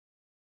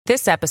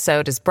This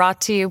episode is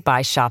brought to you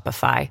by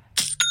Shopify.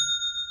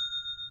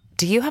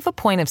 Do you have a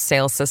point of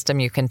sale system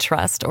you can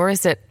trust, or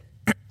is it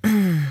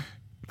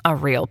a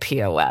real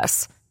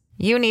POS?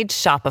 You need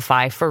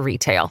Shopify for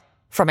retail.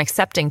 From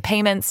accepting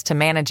payments to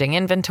managing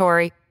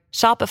inventory,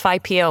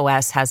 Shopify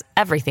POS has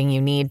everything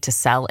you need to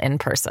sell in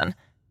person.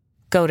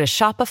 Go to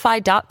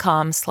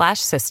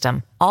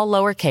shopify.com/system, all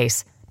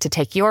lowercase, to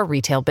take your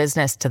retail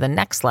business to the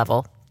next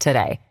level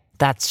today.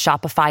 That's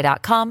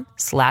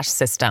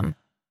shopify.com/system.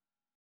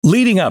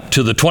 Leading up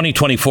to the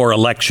 2024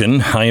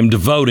 election, I am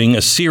devoting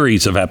a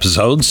series of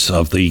episodes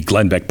of the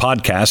Glenn Beck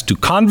podcast to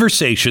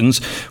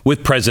conversations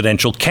with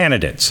presidential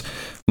candidates.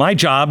 My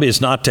job is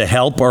not to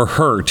help or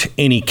hurt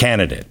any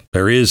candidate.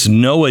 There is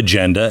no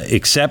agenda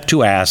except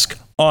to ask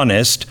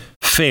honest,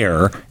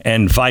 fair,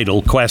 and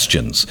vital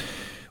questions.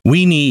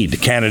 We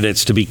need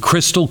candidates to be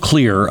crystal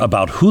clear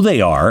about who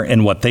they are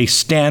and what they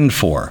stand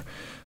for.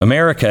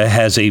 America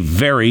has a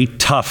very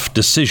tough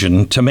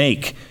decision to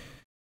make.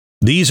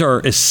 These are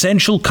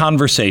essential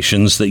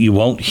conversations that you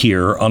won't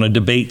hear on a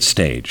debate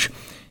stage.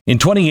 In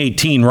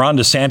 2018, Ron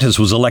DeSantis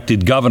was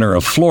elected governor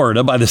of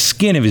Florida by the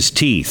skin of his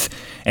teeth.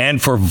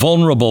 And for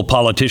vulnerable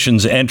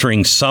politicians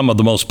entering some of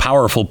the most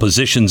powerful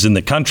positions in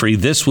the country,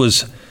 this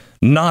was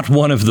not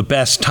one of the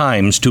best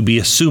times to be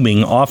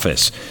assuming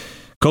office.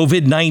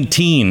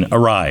 COVID-19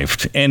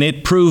 arrived, and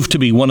it proved to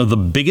be one of the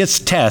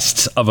biggest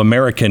tests of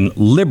American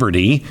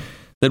liberty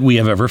that we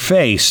have ever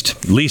faced,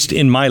 at least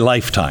in my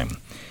lifetime.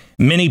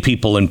 Many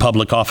people in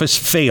public office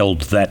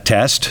failed that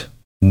test.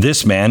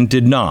 This man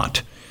did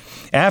not.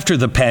 After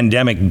the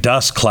pandemic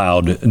dust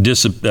cloud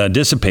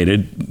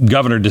dissipated,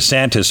 Governor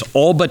DeSantis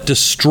all but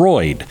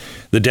destroyed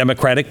the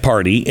Democratic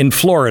Party in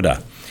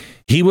Florida.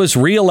 He was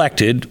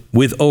reelected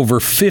with over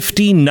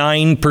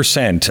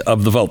 59%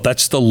 of the vote.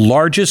 That's the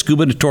largest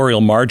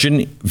gubernatorial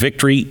margin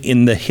victory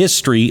in the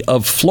history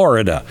of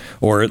Florida,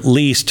 or at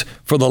least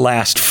for the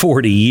last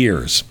 40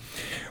 years.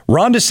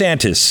 Ron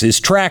DeSantis, his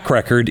track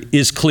record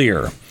is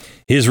clear.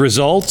 His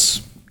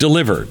results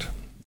delivered.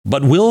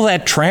 But will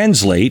that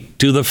translate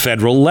to the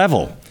federal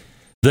level?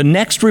 The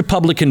next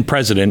Republican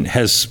president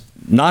has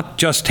not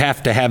just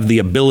have to have the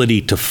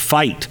ability to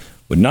fight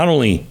with not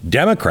only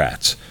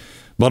Democrats,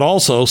 but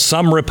also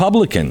some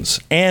Republicans,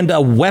 and a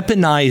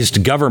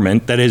weaponized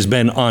government that has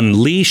been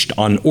unleashed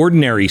on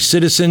ordinary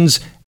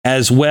citizens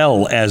as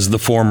well as the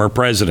former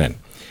president.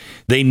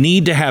 They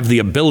need to have the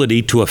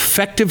ability to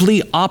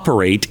effectively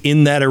operate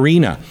in that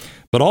arena,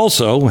 but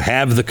also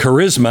have the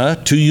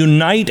charisma to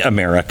unite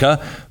America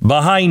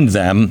behind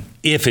them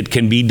if it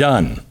can be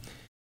done.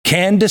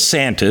 Can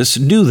DeSantis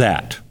do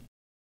that?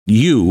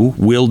 You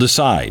will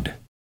decide.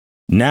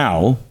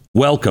 Now,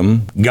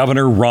 welcome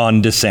Governor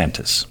Ron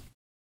DeSantis.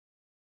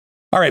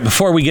 All right,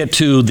 before we get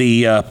to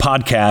the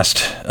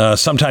podcast,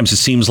 sometimes it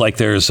seems like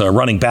there's a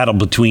running battle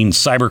between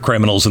cyber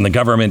criminals and the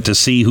government to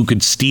see who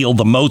could steal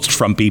the most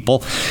from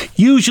people.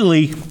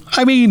 Usually,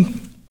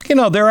 they're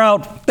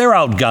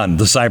outgunned,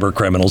 the cyber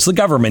criminals. The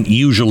government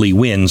usually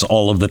wins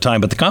all of the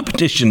time, but the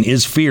competition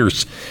is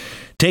fierce.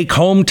 Take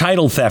home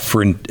title theft,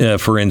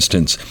 for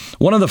instance,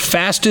 one of the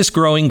fastest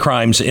growing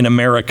crimes in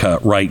America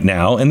right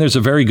now. And there's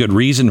a very good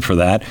reason for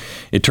that.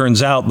 It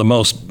turns out the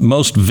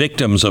most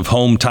victims of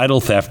home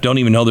title theft don't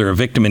even know they're a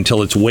victim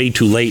until it's way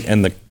too late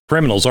and the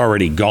criminal's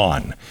already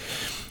gone.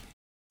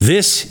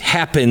 This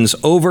happens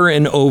over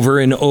and over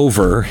and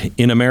over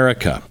in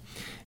America.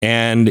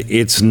 And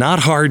it's not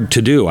hard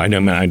to do. I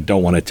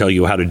don't want to tell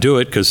you how to do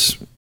it because,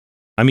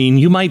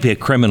 you might be a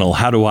criminal.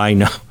 How do I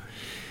know?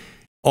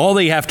 All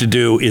they have to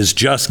do is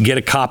just get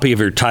a copy of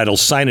your title,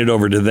 sign it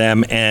over to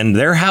them, and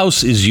their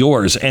house is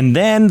yours. And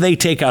then they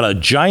take out a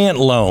giant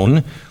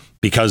loan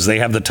because they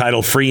have the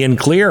title free and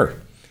clear.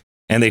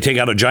 And they take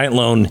out a giant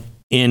loan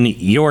in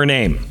your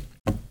name.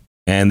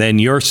 And then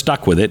you're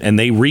stuck with it, and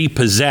they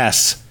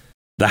repossess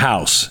the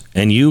house.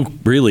 And you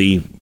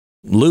really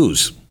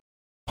lose.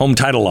 Home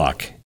Title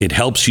Lock. It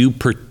helps you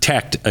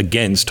protect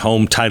against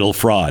home title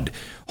fraud.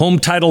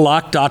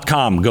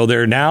 HomeTitleLock.com. Go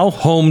there now.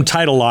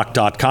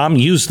 HomeTitleLock.com.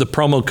 Use the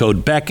promo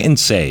code Beck and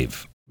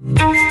save.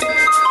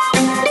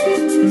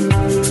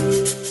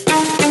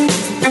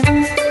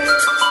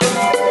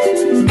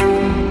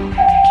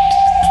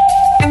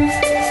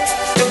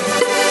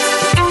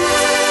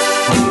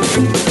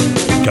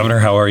 Governor,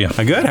 how are you?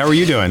 Good. How are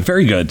you doing?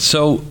 Very good.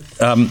 So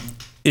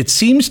it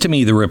seems to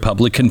me the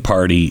Republican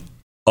Party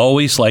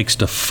always likes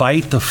to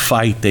fight the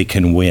fight they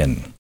can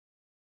win.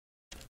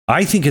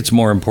 I think it's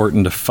more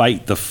important to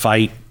fight the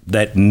fight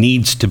that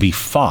needs to be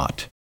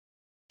fought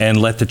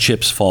and let the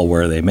chips fall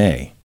where they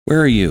may.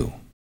 Where are you?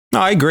 No,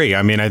 I agree.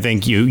 I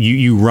think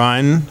you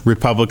run,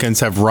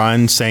 Republicans have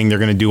run saying they're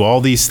going to do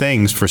all these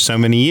things for so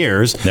many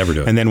years. Never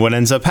do it. And then what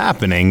ends up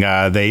happening,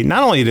 they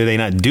not only do they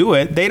not do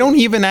it, they don't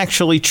even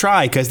actually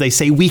try because they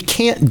say we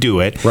can't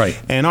do it. Right.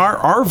 And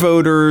our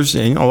voters,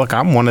 and look,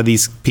 I'm one of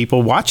these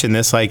people watching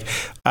this,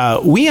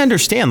 we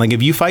understand, like,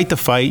 if you fight the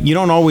fight, you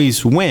don't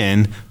always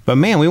win, but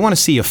man, we want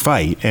to see a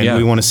fight, and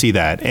we want to see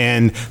that.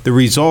 And the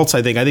results,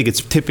 I think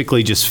it's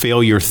typically just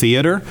failure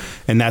theater,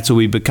 and that's what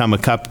we've become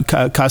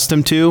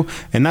accustomed to,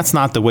 and that's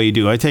not the way you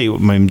do. I tell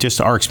you,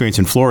 just our experience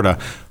in Florida,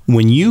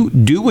 when you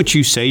do what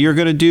you say you're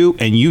going to do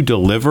and you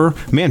deliver,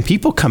 man,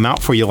 people come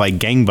out for you like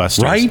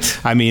gangbusters.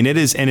 Right? I mean, it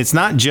is, and it's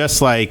not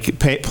just like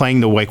playing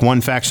the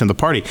one faction of the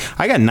party.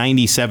 I got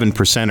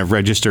 97% of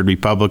registered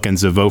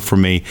Republicans to vote for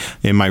me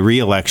in my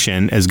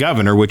reelection as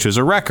governor, which was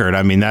a record.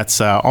 I mean, that's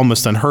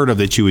almost unheard of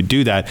that you would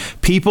do that.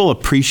 People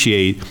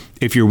appreciate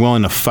if you're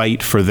willing to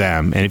fight for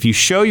them. And if you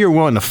show you're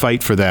willing to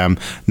fight for them,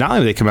 not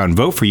only do they come out and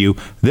vote for you,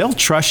 they'll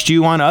trust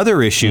you on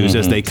other issues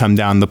as they come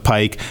down the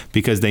pike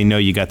because they know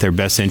you got their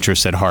best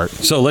interests at heart.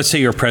 So let's say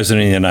you're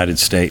president of the United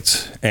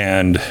States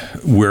and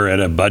we're at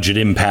a budget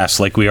impasse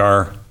like we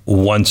are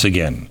once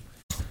again.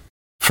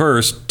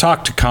 First,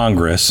 talk to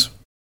Congress.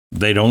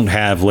 They don't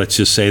have, let's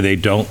just say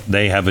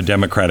they have a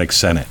Democratic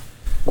Senate.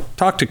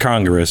 Talk to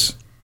Congress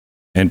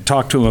and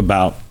talk to them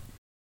about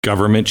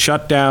government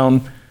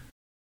shutdown,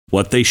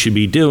 what they should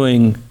be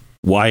doing,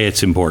 why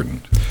it's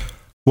important.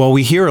 Well,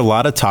 we hear a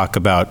lot of talk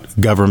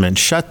about government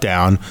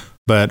shutdown,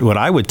 but what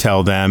I would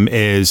tell them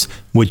is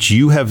what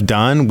you have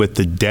done with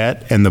the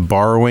debt and the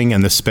borrowing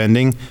and the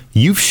spending,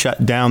 you've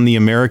shut down the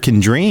American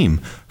dream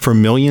for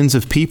millions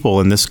of people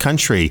in this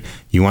country.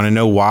 You want to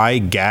know why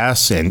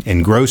gas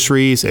and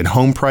groceries and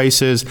home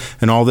prices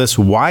and all this,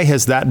 why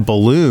has that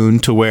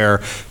ballooned to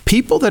where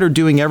people that are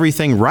doing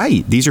everything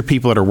right, these are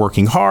people that are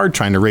working hard,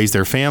 trying to raise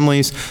their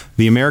families,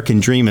 the American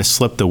dream has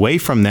slipped away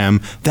from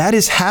them. That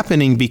is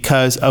happening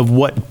because of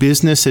what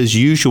business as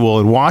usual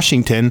in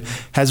Washington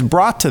has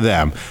brought to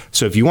them.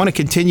 So if you want to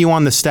continue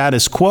on the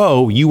status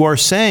quo, you are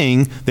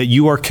saying that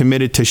you are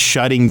committed to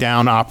shutting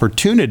down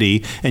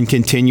opportunity and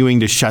continuing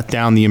to shut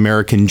down the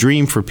American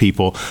dream for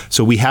people.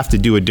 So we have to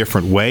do a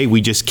different way.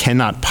 We just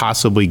cannot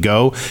possibly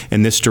go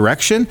in this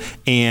direction.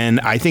 And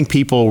I think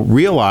people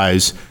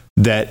realize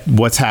that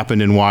what's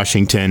happened in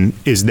Washington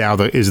is now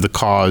the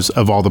cause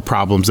of all the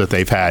problems that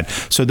they've had.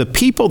 So the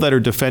people that are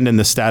defending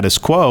the status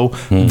quo,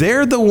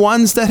 they're the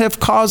ones that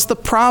have caused the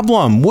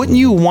problem. Wouldn't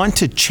you want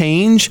to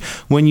change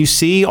when you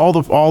see all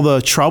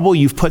the trouble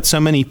you've put so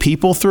many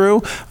people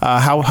through?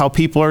 How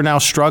people are now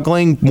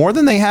struggling more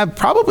than they have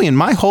probably in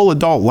my whole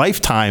adult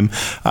lifetime,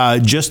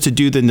 just to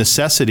do the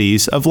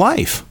necessities of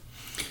life.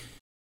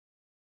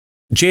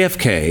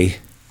 JFK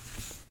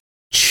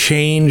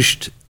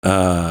changed.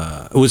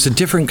 It was a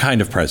different kind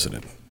of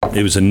president.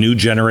 It was a new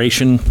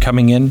generation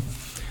coming in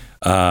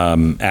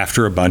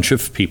after a bunch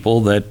of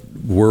people that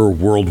were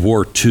World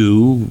War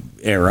II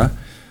era.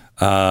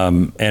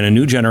 And a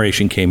new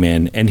generation came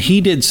in, and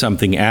he did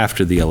something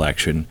after the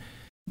election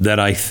that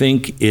I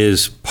think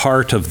is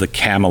part of the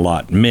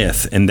Camelot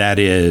myth, and that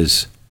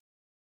is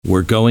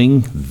we're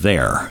going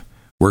there.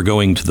 We're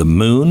going to the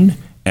moon,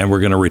 and we're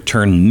going to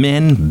return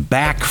men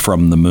back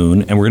from the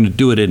moon, and we're going to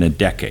do it in a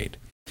decade.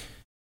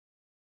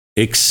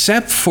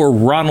 Except for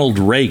Ronald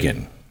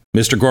Reagan,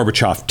 Mr.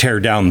 Gorbachev, tear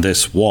down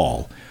this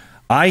wall,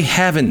 I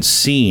haven't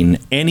seen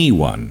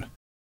anyone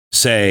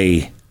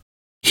say,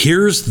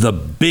 here's the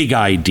big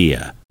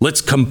idea.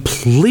 Let's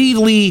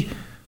completely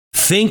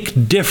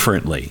think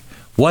differently.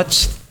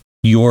 What's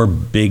your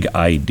big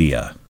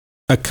idea?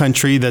 A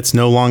country that's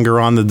no longer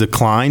on the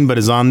decline, but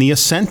is on the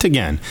ascent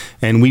again.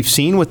 And we've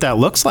seen what that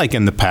looks like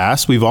in the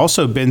past. We've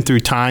also been through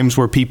times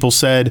where people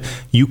said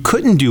you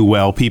couldn't do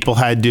well. People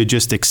had to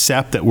just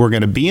accept that we're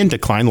going to be in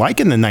decline, like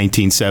in the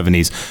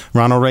 1970s.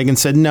 Ronald Reagan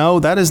said, no,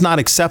 that is not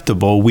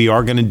acceptable. We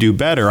are going to do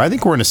better. I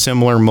think we're in a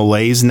similar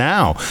malaise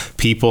now.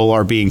 People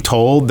are being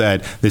told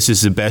that this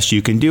is the best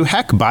you can do.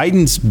 Heck,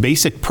 Biden's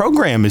basic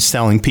program is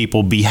telling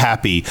people be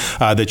happy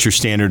that your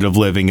standard of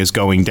living is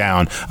going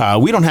down.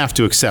 We don't have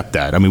to accept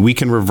that. I mean, we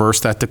can reverse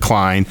that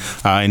decline.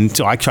 And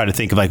so I try to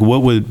think of like,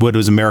 what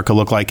does America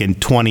look like in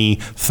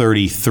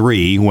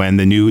 2033 when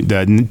the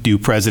new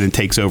president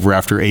takes over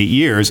after 8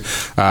 years?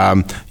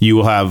 You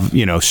will have,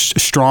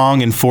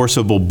 strong,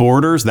 enforceable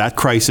borders. That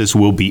crisis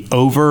will be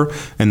over,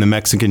 and the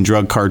Mexican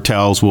drug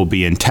cartels will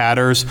be in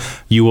tatters.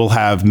 You will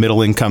have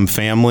middle-income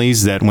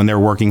families that, when they're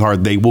working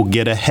hard, they will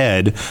get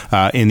ahead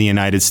in the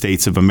United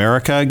States of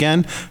America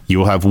again. You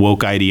will have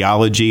woke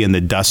ideology in the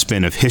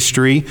dustbin of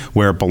history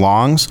where it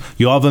belongs.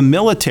 You'll have a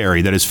military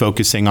that is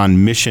focusing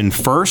on mission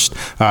first,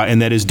 and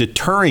that is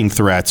deterring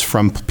threats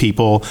from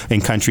people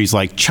in countries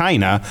like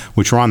China,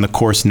 which are on the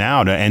course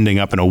now to ending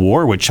up in a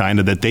war with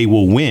China that they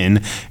will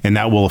win, and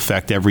that will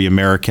affect every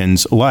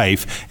American's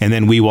life. And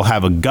then we will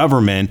have a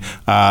government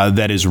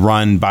that is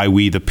run by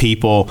we the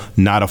people,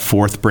 not a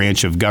fourth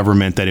branch of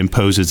government that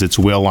imposes its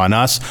will on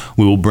us.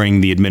 We will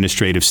bring the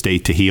administrative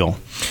state to heel.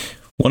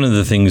 One of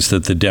the things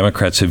that the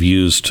Democrats have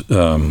used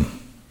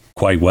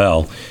quite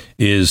well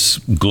is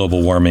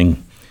global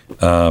warming.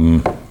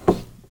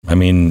 I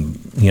mean,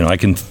 I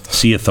can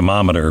see a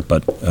thermometer,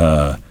 but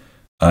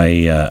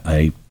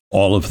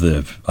all of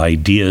the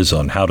ideas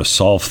on how to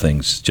solve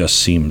things just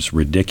seems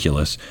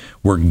ridiculous.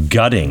 We're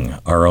gutting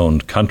our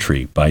own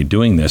country by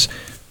doing this.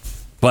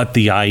 But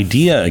the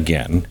idea,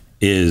 again,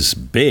 is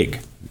big.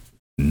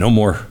 No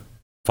more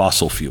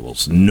fossil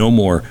fuels. No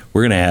more.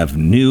 We're going to have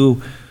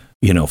new,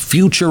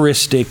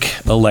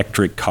 futuristic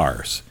electric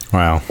cars.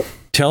 Wow.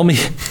 Tell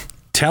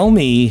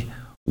me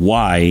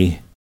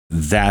why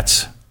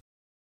that's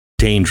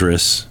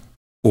dangerous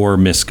or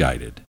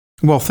misguided.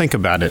 Well, think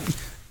about it.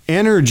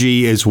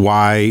 Energy is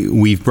why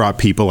we've brought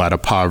people out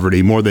of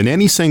poverty more than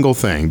any single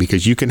thing,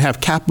 because you can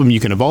have capital, you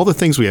can have all the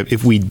things we have.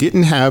 If we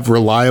didn't have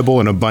reliable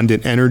and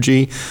abundant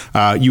energy,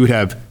 you would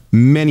have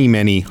many,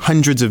 many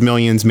hundreds of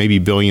millions, maybe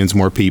billions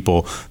more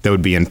people that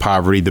would be in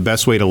poverty. The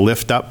best way to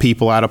lift up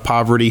people out of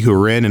poverty who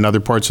are in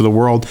other parts of the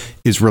world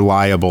is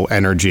reliable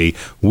energy.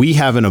 We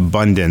have an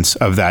abundance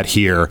of that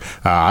here.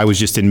 I was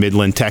just in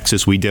Midland,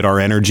 Texas. We did our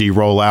energy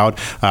rollout.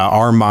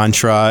 Our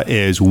mantra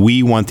is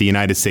we want the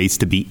United States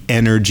to be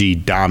energy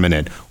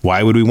dominant.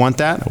 Why would we want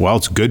that? Well,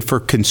 it's good for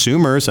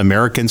consumers.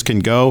 Americans can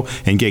go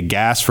and get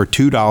gas for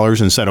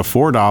 $2 instead of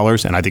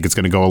 $4, and I think it's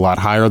going to go a lot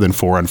higher than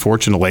 $4,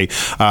 unfortunately.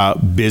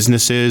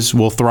 Businesses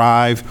will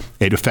thrive.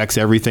 It affects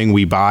everything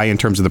we buy in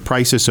terms of the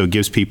prices, so it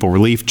gives people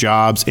relief,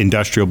 jobs,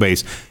 industrial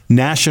base.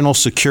 National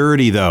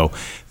security, though.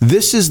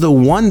 This is the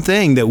one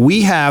thing that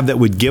we have that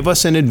would give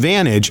us an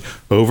advantage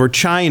over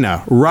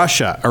China,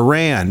 Russia,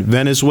 Iran,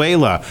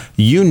 Venezuela,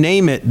 you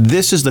name it.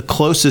 This is the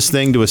closest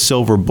thing to a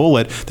silver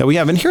bullet that we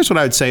have. And here's what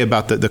I would say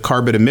about the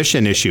carbon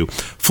emission issue.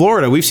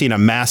 Florida, we've seen a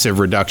massive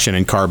reduction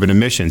in carbon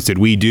emissions. Did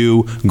we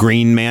do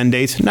green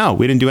mandates? No,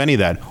 we didn't do any of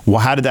that. Well,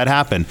 how did that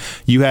happen?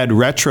 You had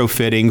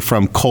retrofitting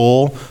from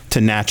coal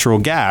to natural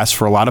gas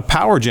for a lot of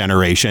power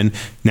generation.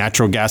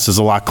 Natural gas is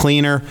a lot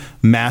cleaner,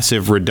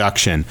 massive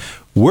reduction.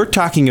 We're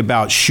talking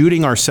about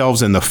shooting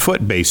ourselves in the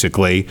foot,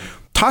 basically.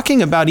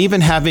 Talking about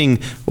even having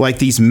like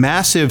these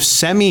massive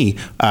semi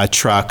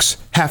trucks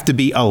have to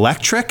be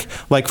electric,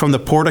 like from the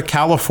Port of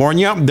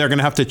California, they're going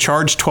to have to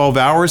charge 12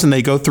 hours and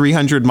they go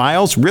 300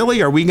 miles.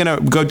 Really? Are we going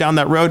to go down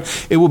that road?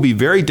 It will be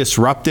very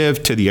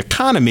disruptive to the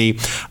economy.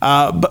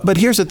 But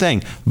here's the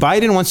thing.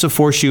 Biden wants to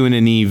force you in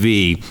an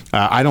EV.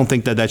 I don't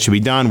think that should be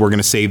done. We're going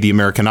to save the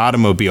American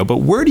automobile. But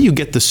where do you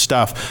get the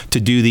stuff to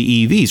do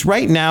the EVs?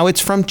 Right now,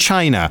 it's from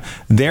China.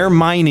 They're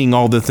mining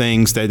all the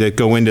things that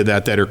go into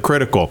that are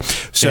critical.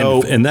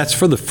 So, and that's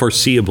for the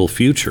foreseeable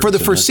future. For the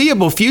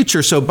foreseeable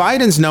future. So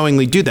Biden's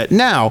knowingly do that.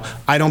 Now,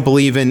 I don't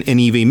believe in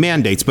EV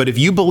mandates, but if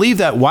you believe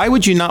that, why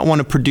would you not want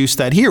to produce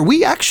that here?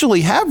 We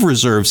actually have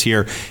reserves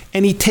here,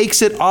 and he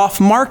takes it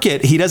off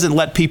market. He doesn't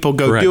let people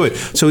go do it.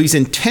 So he's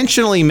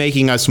intentionally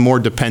making us more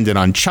dependent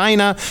on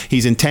China.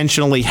 He's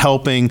intentionally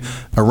helping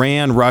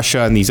Iran, Russia,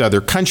 and these other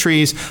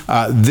countries.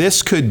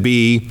 This could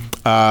be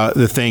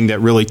the thing that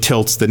really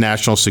tilts the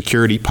national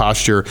security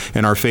posture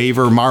in our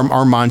favor.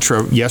 Our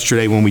mantra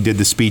yesterday when we did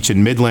the speech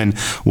in Midland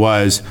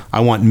was,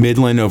 I want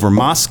Midland over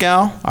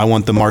Moscow, I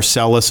want the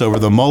Marcellus over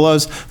the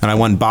mullahs, and I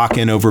want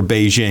Bakken over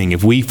Beijing.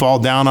 If we fall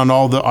down on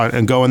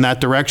and go in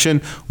that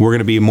direction, we're going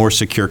to be a more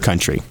secure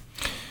country.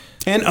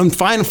 And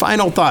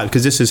final thought,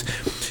 because this is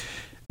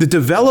the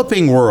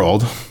developing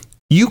world,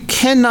 you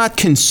cannot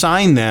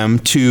consign them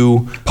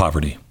to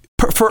poverty.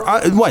 For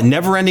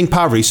never-ending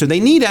poverty. So they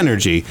need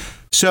energy.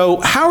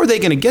 So how are they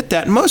going to get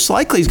that? Most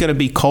likely it's going to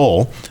be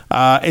coal.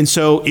 And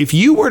so if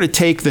you were to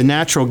take the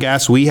natural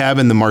gas we have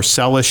in the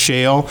Marcellus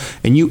shale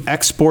and you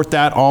export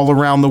that all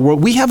around the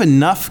world, we have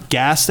enough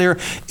gas there.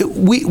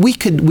 We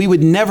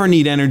would never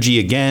need energy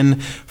again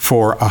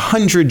for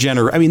 100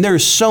 generations. I mean,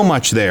 there's so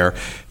much there.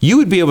 You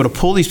would be able to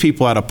pull these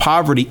people out of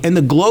poverty, and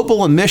the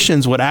global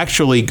emissions would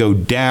actually go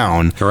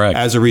down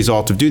as a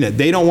result of doing that.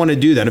 They don't want to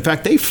do that. In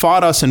fact, they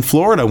fought us in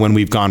Florida when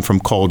we've gone from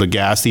coal to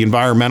gas. The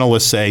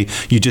environmentalists say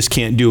you just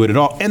can't do it at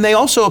all. And they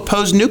also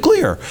oppose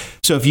nuclear.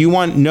 So if you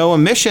want no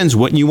emissions,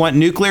 wouldn't you want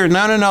nuclear?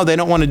 No, they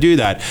don't want to do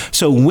that.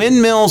 So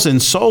windmills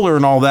and solar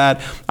and all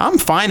that, I'm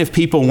fine if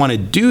people want to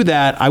do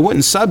that. I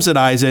wouldn't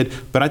subsidize it.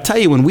 But I tell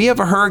you, when we have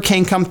a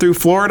hurricane come through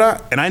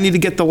Florida and I need to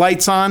get the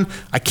lights on,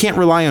 I can't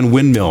rely on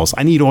windmills.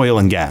 I need oil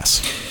and gas.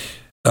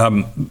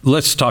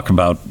 Let's talk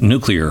about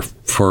nuclear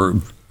for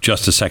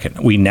just a second.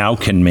 We now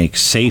can make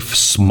safe,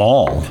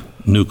 small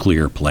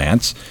nuclear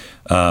plants.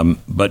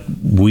 But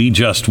we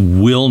just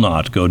will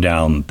not go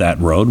down that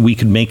road. We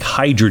could make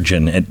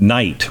hydrogen at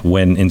night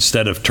when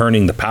instead of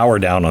turning the power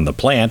down on the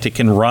plant, it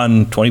can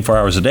run 24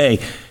 hours a day.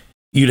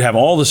 You'd have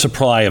all the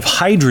supply of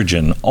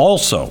hydrogen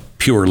also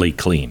purely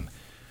clean.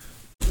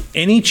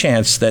 Any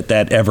chance that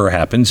ever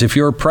happens if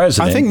you're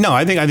president? I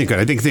think good.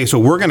 I think so.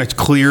 We're going to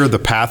clear the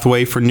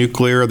pathway for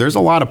nuclear. There's a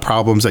lot of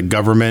problems that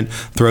government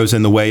throws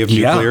in the way of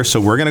nuclear, so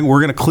we're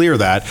going to clear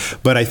that.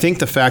 But I think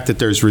the fact that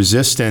there's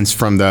resistance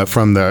from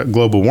the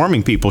global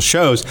warming people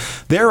shows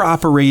they're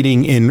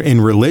operating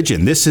in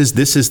religion. This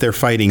is their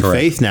fighting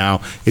faith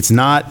now. It's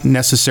not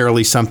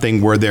necessarily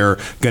something where they're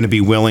going to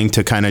be willing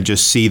to kind of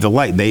just see the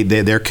light.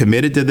 They're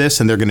committed to this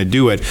and they're going to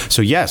do it.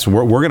 So yes,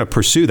 we're going to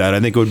pursue that. I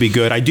think it would be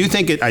good. I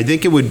think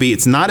it would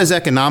it's not as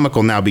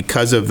economical now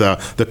because of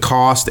the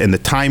cost and the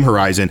time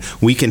horizon.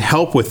 We can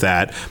help with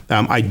that.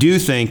 I do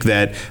think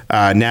that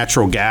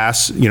natural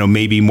gas,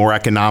 may be more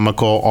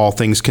economical, all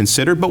things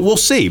considered, but we'll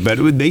see.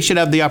 But they should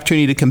have the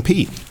opportunity to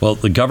compete. Well,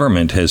 the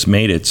government has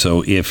made it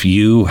so if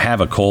you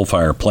have a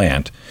coal-fired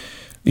plant,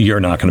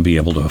 you're not going to be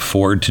able to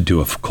afford to do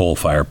a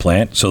coal-fired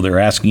plant. So they're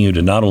asking you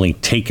to not only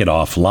take it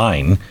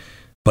offline,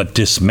 but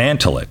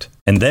dismantle it.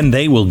 And then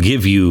they will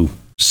give you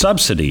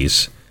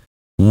subsidies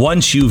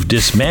once you've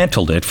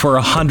dismantled it for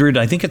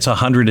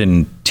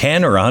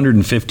 110 or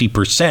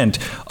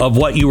 150% of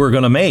what you were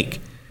going to make.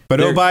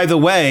 But by the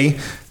way,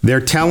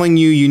 they're telling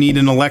you need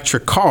an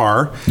electric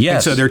car. Yes.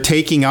 And so they're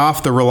taking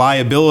off the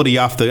reliability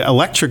off the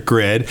electric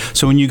grid.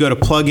 So when you go to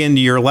plug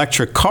into your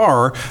electric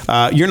car,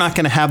 you're not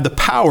going to have the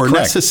power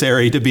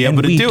necessary to be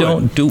able to do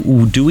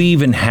it. Do we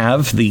even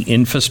have the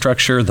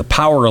infrastructure, the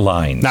power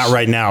lines? Not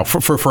right now.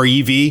 For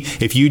EV,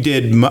 if you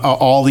did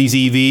all these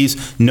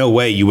EVs, no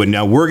way you would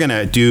know. We're going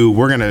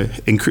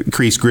to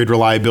increase grid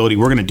reliability.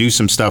 We're going to do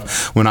some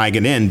stuff when I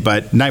get in.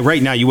 But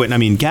right now you wouldn't. I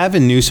mean,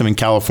 Gavin Newsom in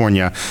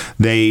California,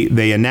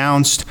 they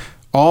announced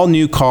all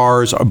new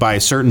cars by a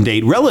certain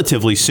date,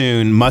 relatively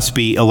soon, must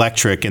be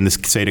electric in the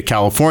state of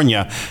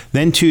California.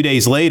 Then 2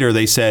 days later,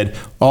 they said,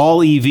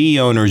 all EV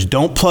owners,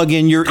 don't plug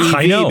in your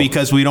EV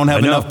because we don't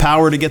have enough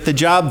power to get the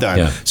job done.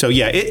 Yeah. So,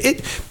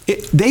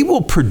 they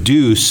will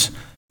produce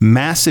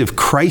massive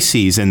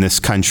crises in this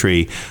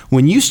country.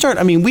 When you start,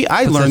 I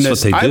learned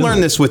this. I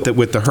learned this with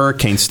the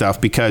hurricane stuff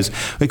because,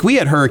 we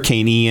had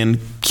Hurricane Ian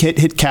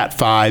hit Cat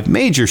 5,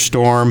 major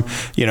storm.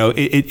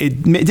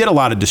 It did a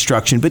lot of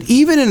destruction. But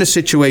even in a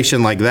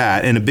situation like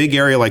that, in a big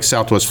area like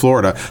Southwest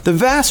Florida, the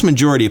vast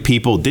majority of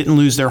people didn't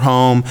lose their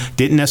home,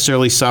 didn't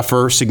necessarily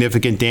suffer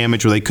significant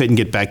damage where they couldn't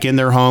get back in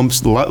their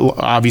homes.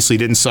 Obviously,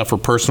 didn't suffer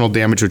personal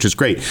damage, which is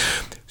great.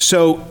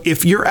 So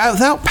if you're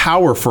without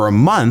power for a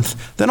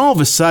month, then all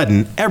of a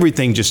sudden,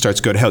 everything just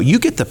starts to go to hell. You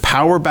get the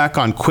power back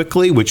on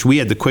quickly, which we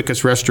had the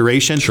quickest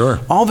restoration.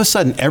 Sure. All of a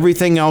sudden,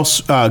 everything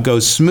else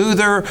goes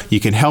smoother. You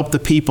can help the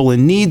people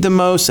in need the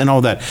most and all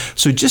that.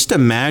 So just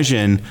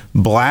imagine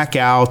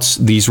blackouts,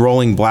 these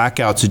rolling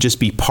blackouts to just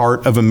be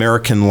part of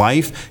American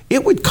life.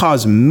 It would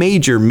cause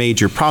major,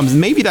 major problems.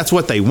 Maybe that's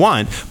what they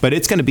want, but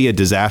it's going to be a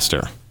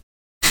disaster.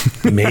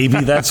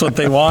 Maybe that's what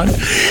they want.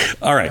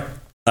 All right.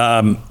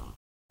 I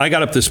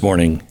got up this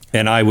morning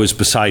and I was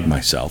beside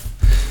myself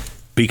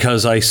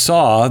because I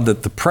saw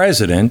that the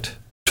president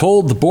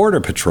told the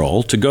Border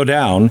Patrol to go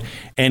down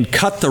and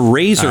cut the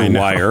razor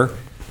wire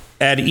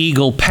at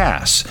Eagle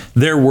Pass.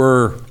 There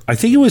were, I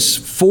think it was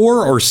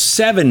 4,000 or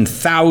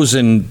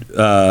 7,000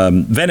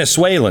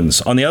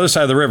 Venezuelans on the other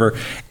side of the river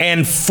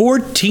and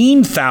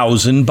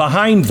 14,000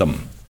 behind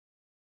them.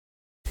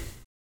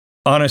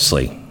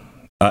 Honestly,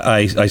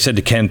 I said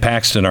to Ken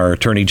Paxton, our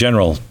Attorney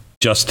General,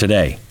 just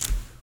today,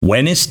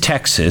 when is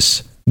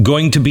Texas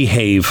going to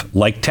behave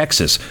like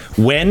Texas?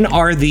 When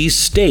are these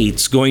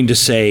states going to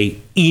say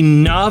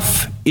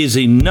enough is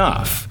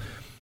enough?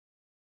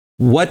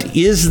 What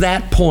is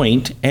that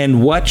point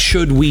and what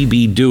should we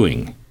be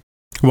doing?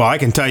 Well, I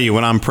can tell you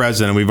when I'm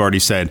president, we've already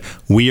said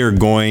we are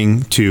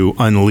going to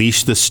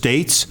unleash the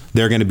states.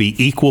 They're going to be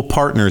equal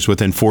partners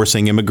with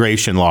enforcing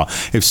immigration law.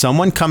 If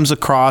someone comes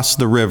across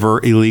the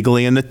river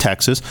illegally into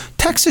Texas,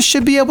 Texas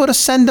should be able to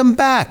send them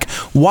back.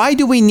 Why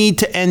do we need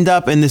to end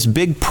up in this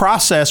big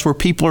process where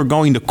people are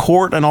going to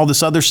court and all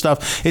this other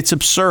stuff? It's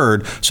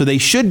absurd. So they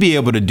should be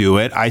able to do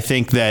it. I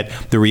think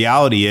that the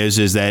reality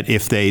is that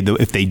if they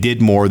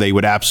did more, they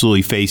would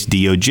absolutely face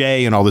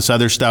DOJ and all this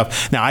other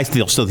stuff. Now, I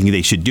still think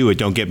they should do it.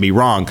 Don't get me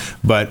wrong.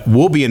 But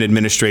we'll be an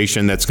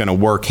administration that's going to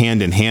work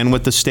hand in hand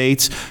with the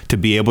states to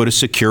be able to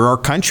secure our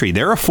country.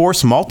 They're a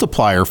force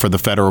multiplier for the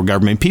federal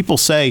government. People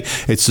say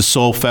it's the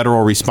sole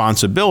federal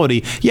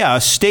responsibility. Yeah,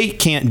 a state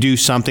can't do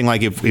something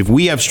like if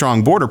we have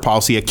strong border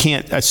policy,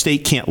 a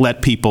state can't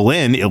let people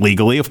in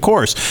illegally, of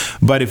course.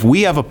 But if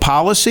we have a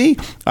policy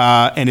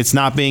and it's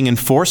not being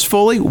enforced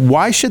fully,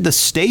 why should the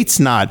states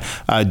not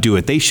do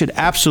it? They should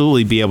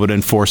absolutely be able to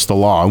enforce the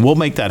law, and we'll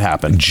make that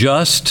happen.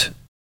 Just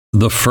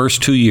the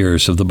first 2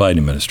 years of the Biden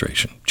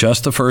administration,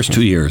 just the first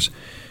 2 years,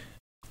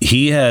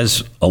 he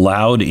has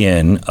allowed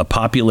in a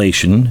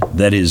population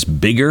that is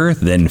bigger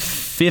than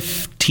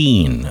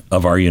 15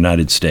 of our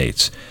United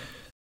States.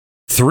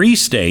 3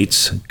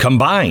 states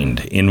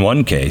combined in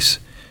one case.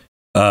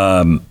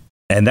 And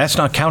that's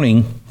not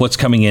counting what's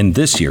coming in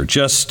this year.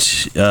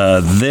 Just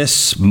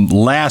this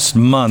last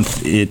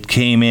month, it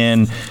came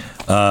in.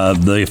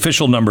 The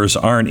official numbers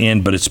aren't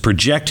in, but it's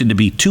projected to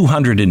be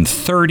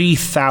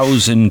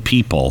 230,000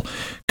 people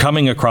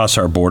coming across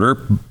our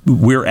border.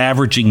 We're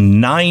averaging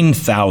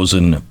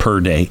 9,000 per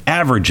day.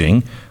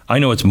 Averaging. I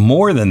know it's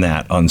more than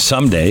that on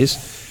some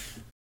days.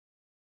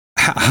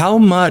 How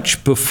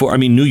much before? I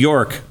mean, New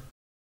York,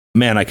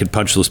 man, I could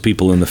punch those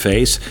people in the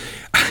face.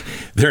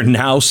 They're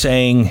now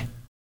saying,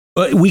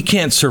 we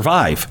can't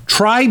survive.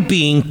 Try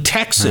being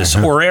Texas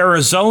or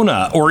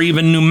Arizona or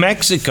even New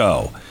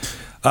Mexico.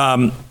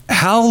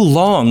 How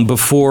long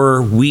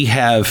before we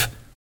have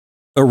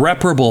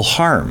irreparable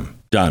harm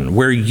done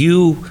where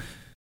you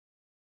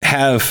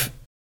have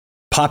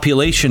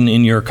population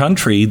in your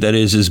country that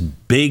is as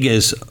big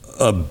as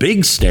a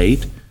big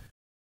state,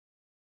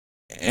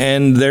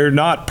 and they're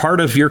not part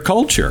of your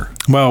culture.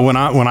 Well, when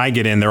I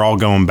get in, they're all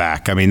going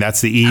back. I mean, that's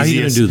the easiest. How are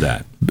you going to do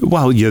that?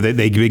 Well, they've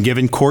been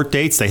given court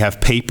dates. They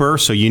have paper.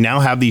 So you now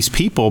have these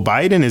people.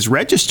 Biden is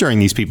registering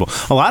these people.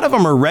 A lot of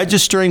them are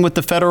registering with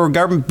the federal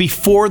government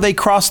before they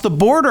cross the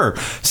border,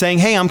 saying,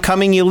 hey, I'm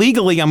coming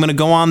illegally. I'm going to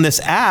go on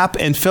this app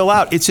and fill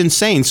out. It's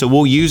insane. So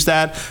we'll use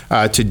that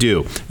to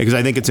do, because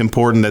I think it's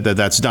important that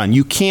that's done.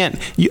 You can't,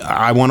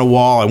 I want a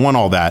wall. I want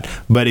all that.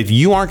 But if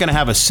you aren't going to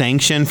have a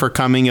sanction for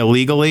coming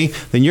illegally,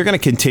 then you're going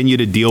to continue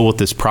to deal with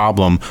this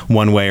problem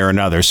one way or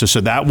another.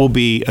 So that will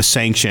be a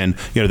sanction,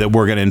 that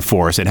we're going to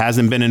enforce. It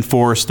hasn't been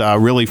enforced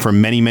really for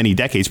many, many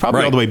decades,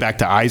 probably all the way back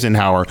to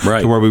Eisenhower,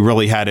 to where we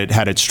really had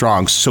it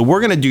strong. So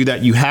we're going to do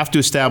that. You have to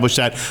establish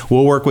that.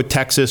 We'll work with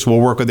Texas. We'll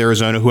work with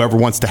Arizona, whoever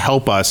wants to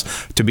help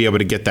us to be able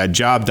to get that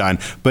job done.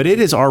 But it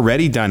is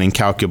already done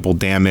incalculable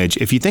damage.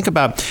 If you think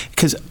about,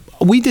 because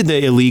we did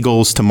the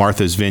illegals to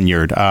Martha's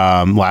Vineyard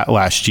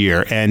last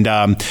year. And,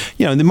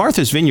 the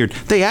Martha's Vineyard,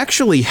 they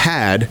actually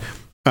had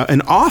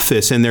an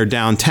office in their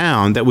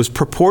downtown that was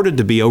purported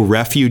to be a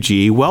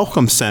refugee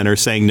welcome center,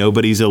 saying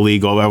nobody's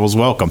illegal, I was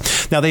welcome.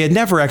 Now, they had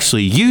never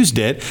actually used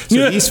it.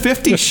 So these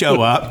 50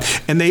 show up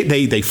and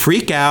they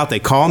freak out. They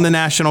call in the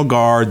National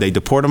Guard. They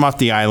deport them off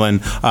the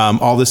island,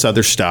 all this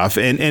other stuff.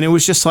 And it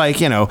was just like,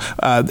 he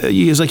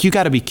was like, you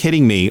got to be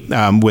kidding me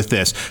with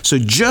this. So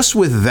just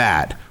with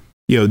that,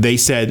 they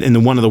said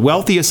in one of the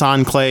wealthiest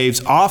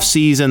enclaves, off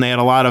season, they had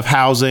a lot of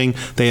housing.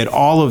 They had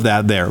all of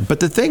that there.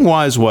 But the thing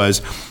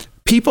was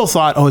people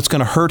thought, it's going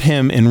to hurt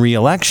him in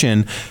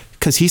re-election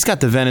because he's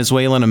got the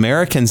Venezuelan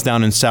Americans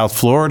down in South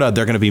Florida.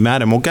 They're going to be mad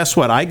at him. Well, guess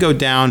what? I go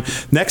down.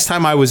 Next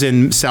time I was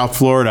in South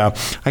Florida,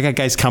 I got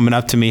guys coming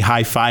up to me,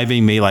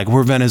 high-fiving me like,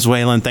 we're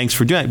Venezuelan. Thanks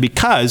for doing it.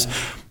 Because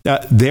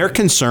they're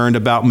concerned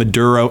about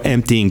Maduro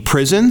emptying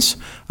prisons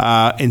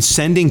and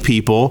sending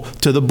people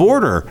to the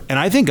border. And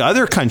I think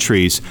other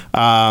countries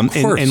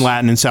in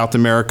Latin and South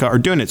America are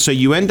doing it. So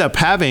you end up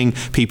having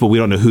people, we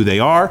don't know who they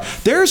are.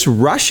 There's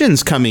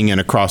Russians coming in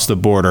across the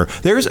border.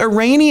 There's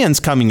Iranians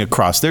coming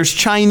across. There's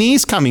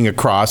Chinese coming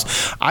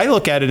across. I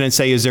look at it and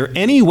say, is there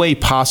any way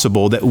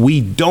possible that we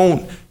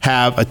don't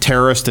have a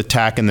terrorist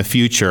attack in the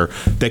future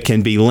that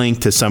can be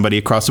linked to somebody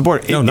across the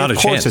border? No, not a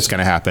chance. Of course it's going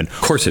to happen.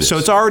 Of course it is. So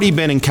it's already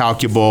been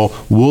incalculable.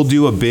 We'll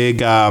do a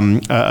big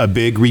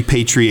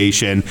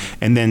repatriation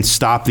and then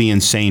stop the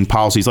insane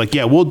policies. Like,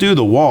 we'll do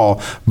the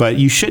wall, but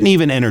you shouldn't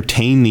even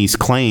entertain these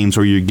claims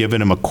where you're giving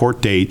them a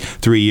court date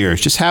 3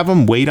 years. Just have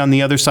them wait on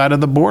the other side of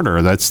the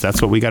border.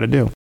 That's what we got to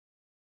do.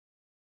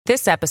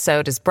 This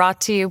episode is brought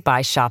to you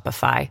by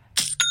Shopify.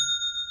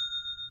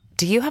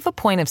 Do you have a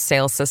point of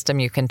sale system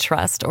you can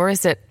trust, or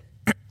is it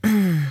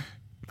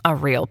a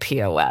real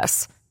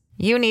POS?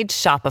 You need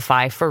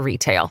Shopify for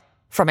retail.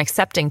 From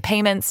accepting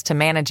payments to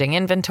managing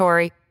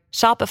inventory,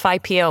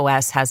 Shopify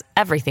POS has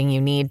everything you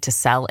need to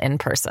sell in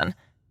person.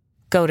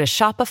 Go to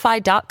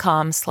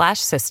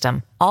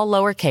shopify.com/system, all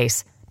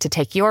lowercase, to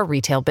take your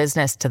retail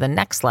business to the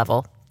next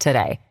level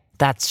today.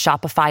 That's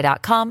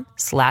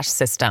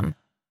shopify.com/system.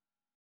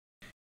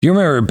 You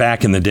remember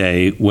back in the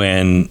day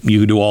when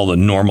you could do all the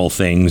normal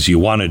things you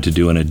wanted to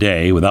do in a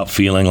day without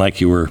feeling like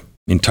you were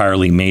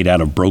entirely made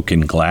out of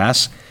broken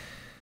glass?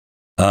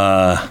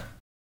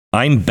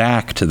 I'm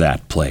back to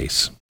that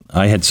place.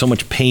 I had so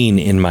much pain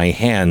in my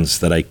hands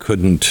that I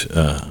couldn't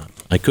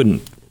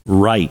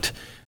write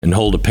and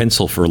hold a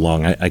pencil for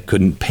long. I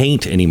couldn't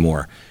paint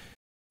anymore.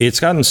 It's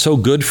gotten so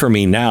good for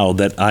me now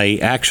that I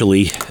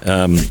actually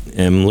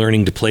am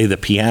learning to play the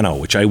piano,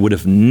 which I would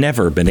have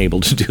never been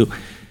able to do. Of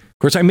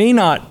course, I may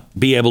not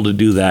be able to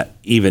do that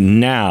even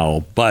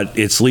now, but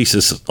it's at least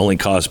it's only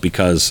caused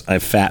because I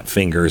have fat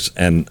fingers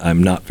and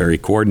I'm not very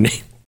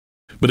coordinated.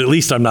 But at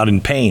least I'm not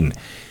in pain.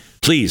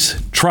 Please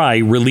try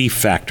Relief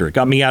Factor. It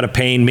got me out of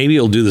pain. Maybe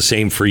it'll do the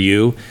same for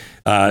you.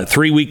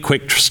 3-week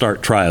quick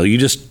start trial. You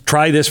just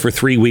try this for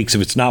 3 weeks.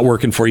 If it's not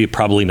working for you,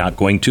 probably not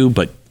going to,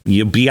 but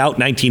you'll be out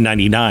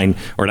 $19.99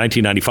 or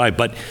 $19.95.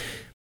 But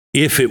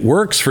if it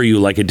works for you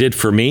like it did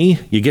for me,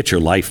 you get your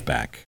life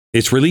back.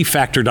 It's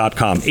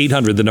relieffactor.com,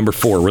 800,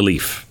 4,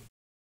 relief.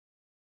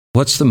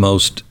 What's the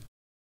most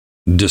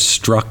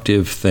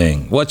destructive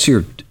thing? What's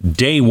your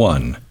day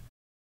one?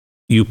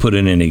 You put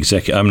in an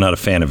executive, I'm not a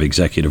fan of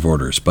executive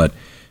orders, but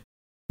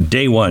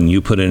day one,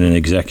 you put in an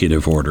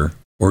executive order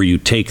or you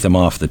take them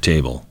off the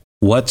table.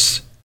 What's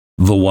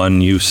the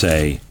one you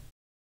say,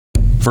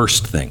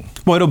 first thing?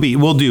 Well,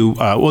 we'll do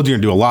a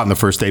lot on the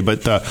first day,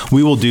 but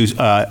we will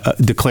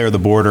declare the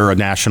border a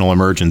national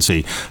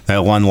emergency.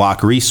 That'll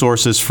unlock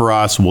resources for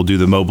us. We'll do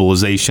the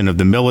mobilization of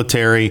the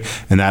military,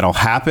 and that'll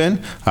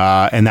happen.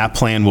 And that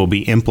plan will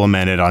be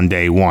implemented on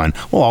day one.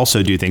 We'll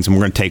also do things, and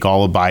we're going to take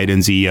all of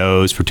Biden's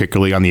EOs,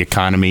 particularly on the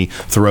economy,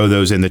 throw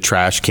those in the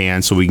trash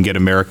can so we can get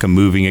America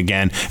moving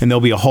again. And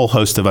there'll be a whole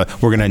host of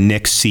we're going to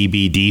nix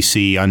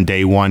CBDC on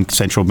day one,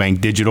 central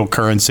bank digital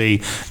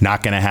currency.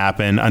 Not going to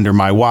happen under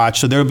my watch.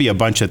 So there'll be a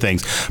bunch of things.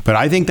 But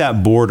I think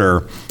that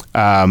border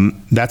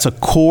That's a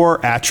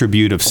core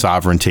attribute of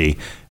sovereignty.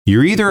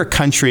 You're either a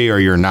country or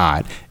you're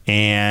not.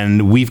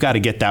 And we've got to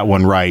get that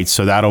one right.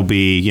 So that'll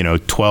be,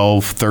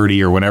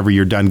 12:30 or whenever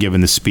you're done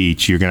giving the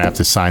speech, you're going to have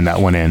to sign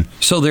that one in.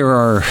 So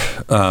there's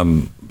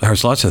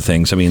lots of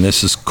things. I mean,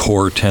 this is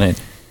core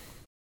tenet.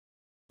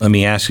 Let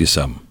me ask you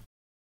something.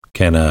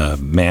 Can a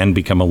man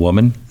become a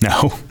woman?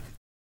 No.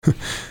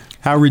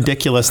 How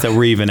ridiculous that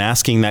we're even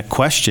asking that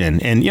question.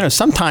 And,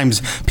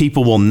 sometimes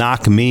people will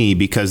knock me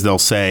because they'll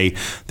say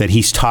that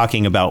he's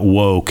talking about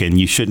woke and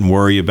you shouldn't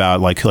worry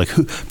about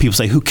who, people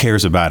say, who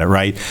cares about it,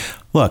 right?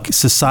 Look,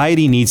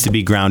 society needs to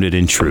be grounded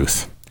in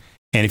truth.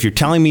 And if you're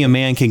telling me a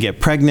man can get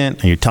pregnant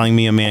and you're telling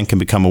me a man can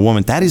become a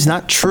woman, that is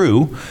not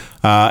true.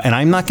 And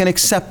I'm not going to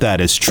accept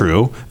that as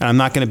true. And I'm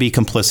not going to be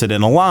complicit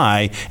in a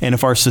lie. And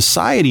if our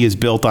society is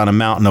built on a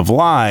mountain of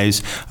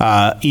lies,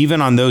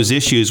 even on those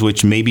issues,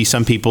 which maybe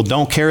some people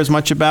don't care as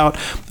much about,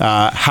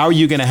 how are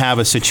you going to have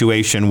a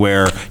situation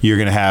where you're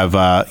going to have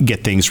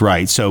get things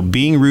right? So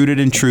being rooted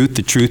in truth,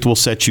 the truth will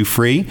set you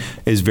free,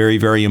 is very,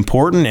 very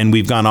important. And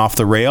we've gone off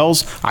the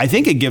rails. I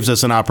think it gives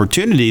us an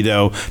opportunity,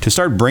 though, to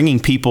start bringing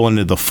people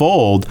into the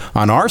fold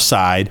on our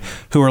side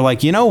who are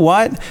like, you know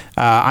what?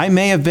 I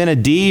may have been a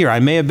D or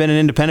I may have been an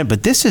independent,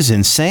 but this is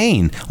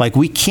insane. Like,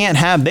 we can't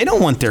have, they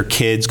don't want their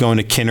kids going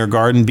to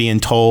kindergarten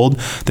being told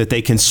that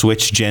they can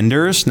switch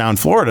genders. Now in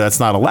Florida, that's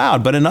not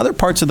allowed, but in other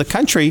parts of the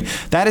country,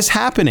 that is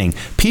happening.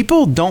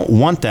 People don't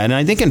want that. And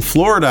I think in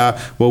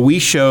Florida, what we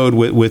showed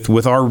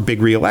with our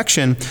big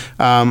re-election,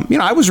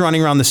 I was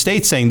running around the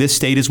state saying this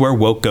state is where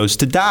woke goes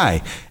to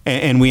die.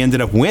 And we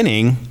ended up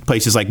winning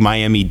places like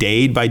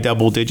Miami-Dade by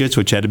double digits,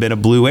 which had been a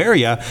blue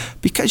area,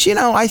 because,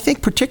 I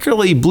think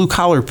particularly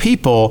blue-collar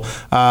people,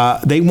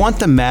 they want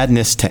the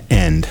madness to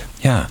end.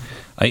 Yeah.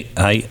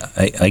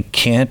 I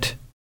can't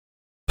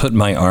put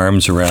my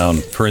arms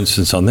around, for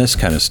instance, on this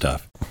kind of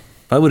stuff.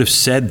 If I would have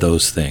said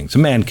those things, a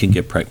man can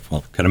get pregnant.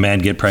 Well, can a man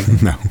get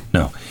pregnant?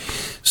 No.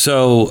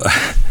 So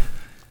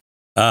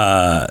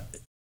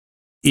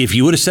if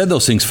you would have said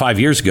those things 5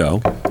 years ago,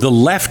 the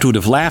left would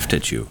have laughed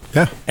at you.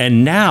 Yeah.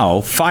 And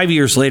now, 5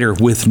 years later,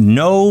 with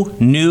no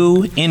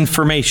new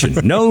information,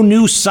 no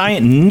new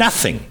science,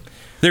 nothing.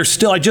 There's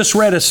still, I just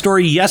read a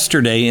story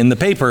yesterday in the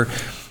paper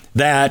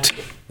that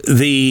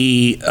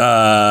the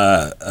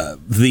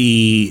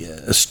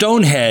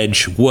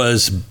Stonehenge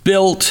was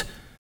built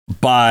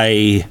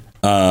by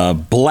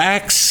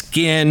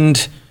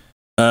black-skinned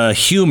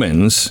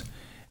humans,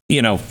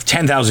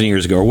 10,000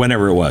 years ago or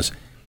whenever it was.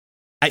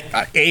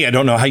 I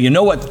don't know how you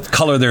know what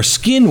color their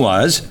skin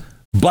was,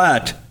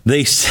 but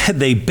they said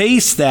they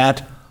based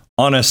that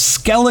on a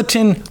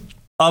skeleton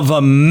of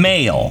a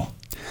male.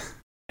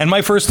 And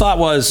my first thought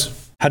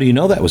was, how do you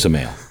know that was a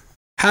male?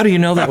 How do you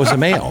know that was a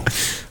male?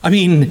 I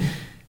mean,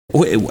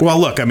 well,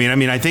 look,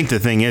 I think the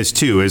thing is,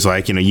 too, is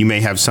like, you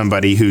may have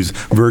somebody who's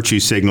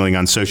virtue signaling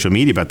on social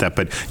media about that,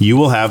 but you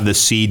will have the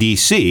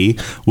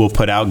CDC will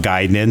put out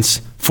guidance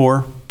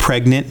for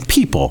pregnant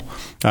people.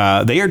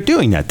 They are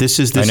doing that. This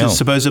is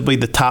supposedly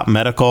the top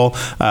medical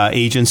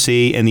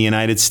agency in the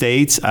United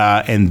States,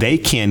 and they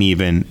can't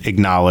even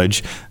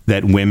acknowledge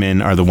that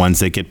women are the ones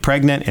that get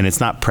pregnant, and it's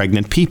not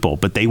pregnant people,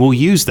 but they will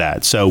use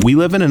that. So we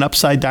live in an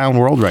upside down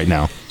world right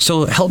now.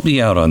 So help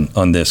me out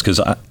on this, because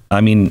I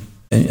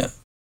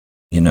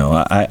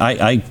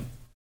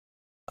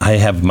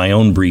have my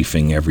own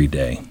briefing every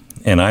day,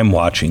 and I'm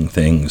watching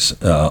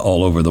things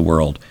all over the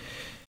world.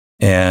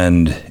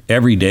 And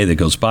every day that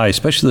goes by,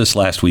 especially this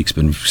last week's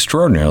been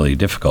extraordinarily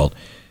difficult.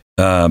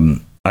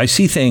 I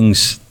see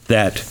things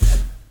that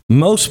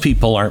most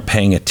people aren't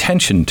paying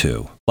attention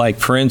to. Like,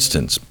 for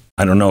instance,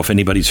 I don't know if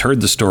anybody's heard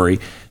the story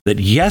that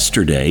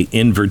yesterday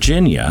in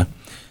Virginia,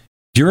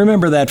 do you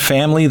remember that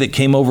family that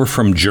came over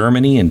from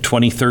Germany in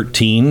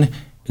 2013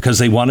 because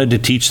they wanted to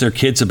teach their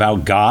kids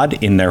about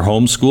God in their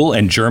homeschool,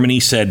 and Germany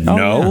said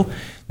no? Yeah.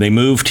 They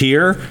moved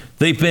here.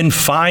 They've been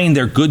fine.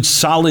 They're good,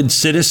 solid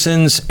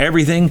citizens,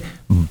 everything.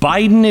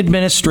 Biden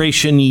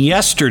administration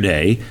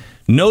yesterday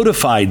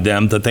notified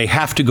them that they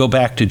have to go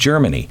back to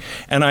Germany.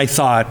 And I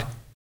thought,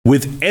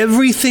 with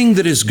everything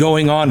that is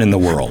going on in the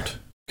world,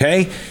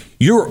 okay,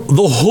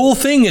 the whole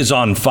thing is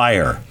on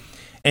fire.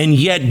 And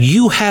yet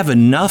you have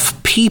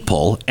enough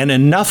people and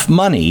enough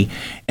money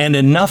and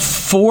enough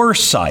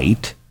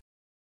foresight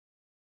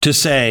to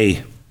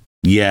say,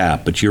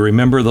 yeah, but you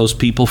remember those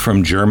people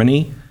from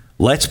Germany?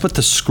 Let's put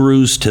the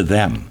screws to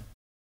them.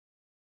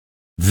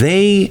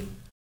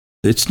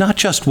 It's not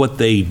just what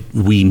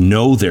we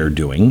know they're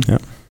doing.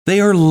 Yep.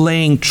 They are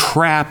laying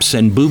traps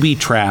and booby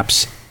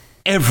traps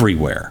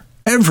everywhere.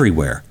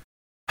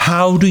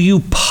 How do you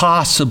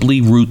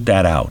possibly root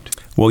that out?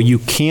 Well, you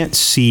can't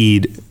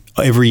cede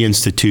every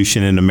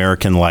institution in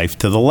American life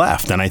to the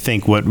left. And I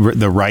think what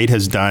the right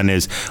has done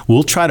is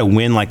we'll try to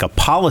win like a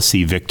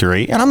policy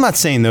victory. And I'm not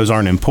saying those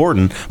aren't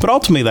important, but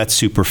ultimately that's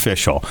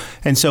superficial.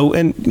 And so,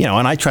 and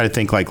I try to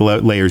think like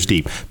layers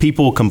deep.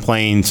 People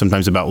complain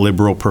sometimes about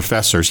liberal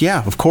professors.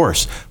 Yeah, of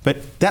course.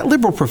 But that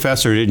liberal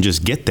professor didn't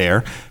just get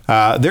there.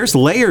 there's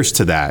layers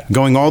to that,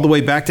 going all the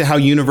way back to how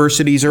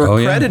universities are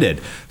accredited.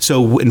 Yeah.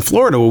 So in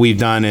Florida, what we've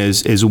done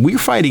is we're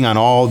fighting on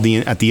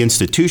at the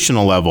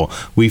institutional level.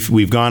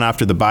 We've gone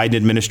after the Biden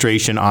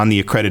administration on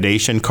the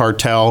accreditation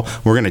cartel.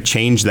 We're going to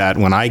change that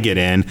when I get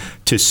in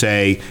to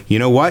say, you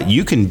know what,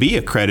 you can be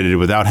accredited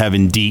without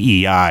having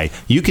DEI.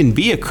 You can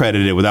be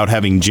accredited without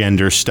having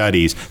gender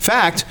studies. In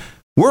fact,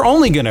 we're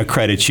only going to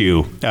accredit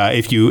you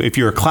if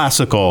you're a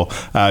classical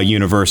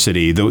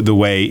university the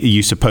way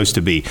you're supposed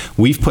to be.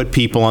 We've put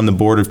people on the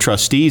board of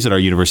trustees at our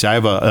university. I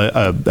have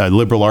a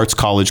liberal arts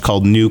college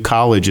called New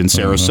College in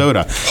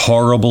Sarasota.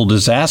 Horrible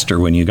disaster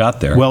when you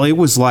got there. Well, it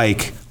was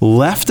like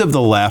left of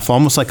the left,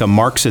 almost like a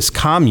Marxist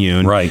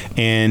commune. Right.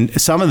 And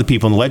some of the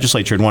people in the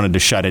legislature had wanted to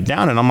shut it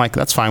down. And I'm like,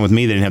 that's fine with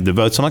me. They didn't have the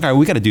votes. So I'm like, all right,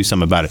 we got to do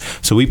something about it.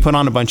 So we put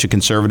on a bunch of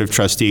conservative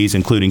trustees,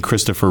 including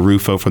Christopher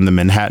Rufo from the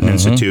Manhattan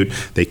Institute.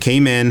 They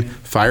came in,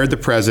 fired the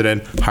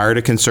president, hired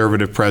a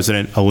conservative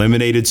president,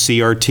 eliminated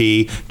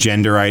CRT,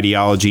 gender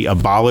ideology,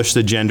 abolished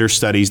the gender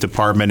studies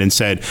department, and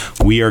said,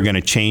 we are going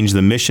to change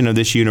the mission of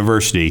this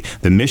university.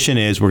 The mission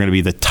is we're going to be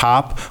the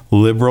top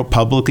liberal,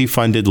 publicly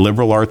funded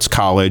liberal arts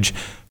college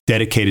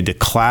dedicated to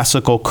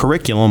classical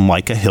curriculum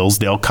like a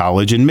Hillsdale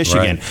College in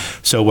Michigan. Right.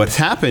 So what's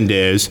happened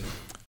is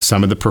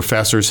some of the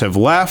professors have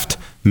left.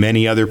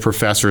 Many other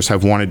professors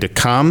have wanted to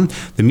come.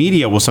 The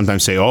media will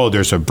sometimes say, oh,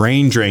 there's a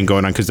brain drain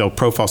going on because they'll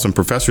profile some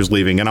professors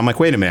leaving. And I'm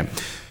like, wait a minute.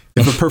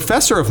 If a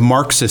professor of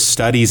Marxist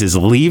studies is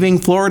leaving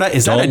Florida,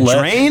 is that a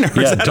drain?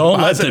 Or is that don't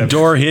let the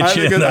door hit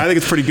you. I think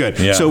it's pretty good.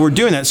 Yeah. So we're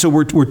doing that. So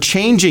we're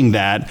changing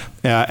that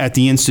at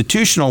the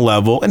institutional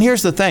level. And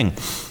here's the thing.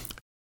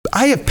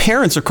 I have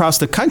parents across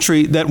the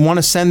country that want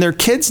to send their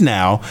kids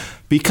now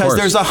because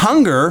there's a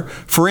hunger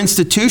for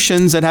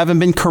institutions that haven't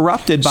been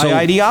corrupted by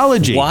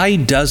ideology. Why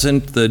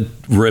doesn't the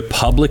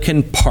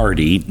Republican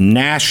Party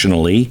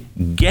nationally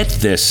get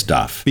this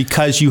stuff?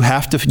 Because you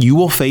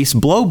will face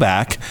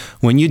blowback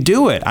when you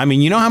do it. I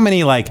mean, you know how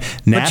many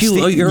nasty,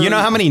 you know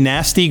how many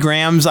nasty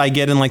grams I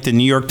get in the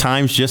New York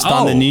Times just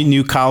on the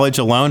new college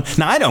alone?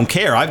 Now, I don't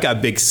care. I've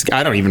got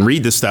I don't even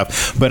read this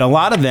stuff, but a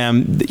lot of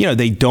them,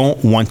 they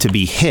don't want to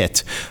be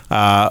hit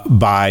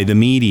by the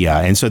media.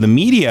 And so the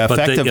media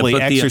effectively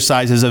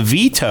exercises a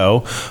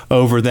veto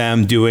over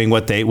them doing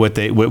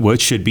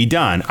what should be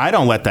done. I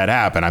don't let that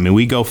happen. I mean,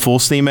 we go full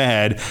steam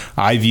ahead.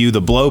 I view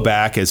the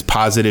blowback as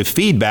positive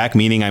feedback,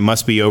 meaning I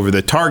must be over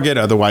the target,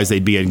 otherwise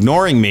they'd be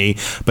ignoring me.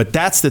 But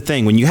that's the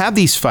thing. When you have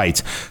these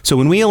fights, so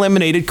when we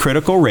eliminated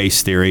critical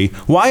race theory,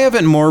 why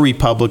haven't more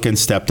Republicans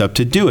stepped up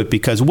to do it?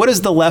 Because what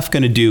is the left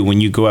going to do when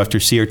you go after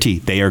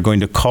CRT? They are going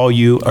to call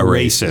you a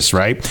racist,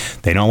 right?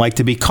 They don't like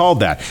to be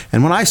called that.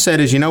 And what I said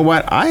is, you know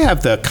what? I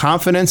have the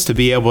confidence to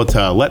be able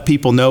to let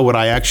people know what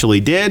I actually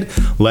did,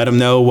 let them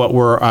know what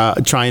we're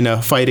trying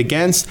to fight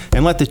against,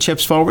 and let the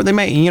chips fall where they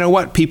may. And you know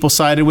what? People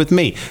sided with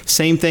me.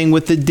 Same thing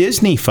with the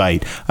Disney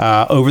fight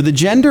over the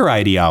gender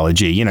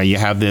ideology. You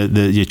have the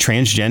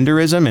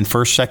transgenderism in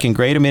first, second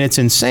grade. I mean, it's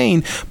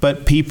insane.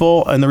 But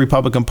people in the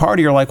Republican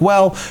Party are like,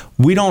 well,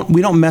 we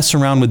don't mess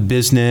around with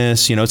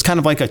business. It's kind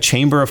of like a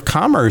Chamber of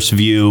Commerce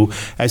view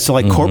as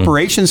to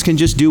corporations can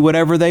just do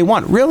whatever they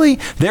want. Really?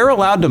 They're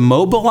allowed to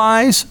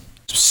mobilize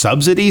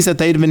subsidies that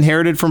they've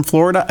inherited from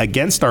Florida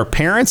against our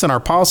parents and our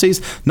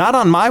policies. Not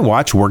on my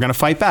watch. We're going to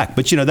fight back.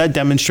 But that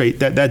demonstrates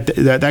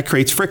that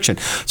creates friction.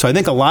 So I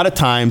think a lot of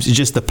times it's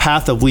just the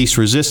path of least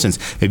resistance.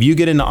 If you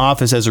get into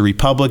office as a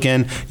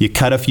Republican, you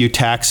cut a few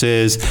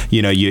taxes,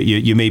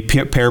 you may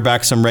pare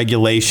back some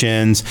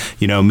regulations,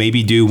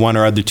 maybe do one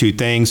or other two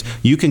things.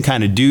 You can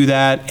kind of do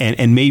that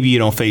and maybe you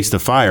don't face the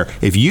fire.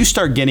 If you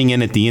start getting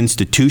in at the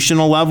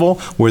institutional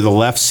level where the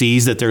left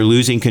sees that they're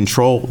losing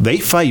control, they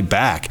fight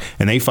back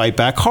and they fight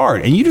back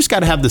hard. And you just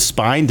got to have the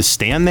spine to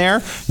stand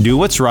there, do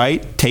what's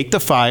right, take the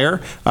fire,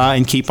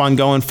 and keep on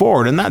going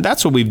forward. And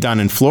that's what we've done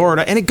in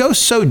Florida. And it goes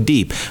so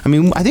deep. I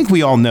mean, I think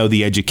we all know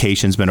the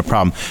education's been a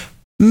problem.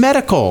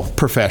 Medical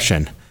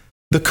profession.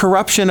 The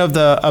corruption of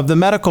the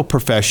medical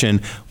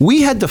profession.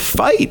 We had to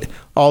fight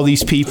all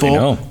these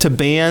people to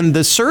ban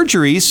the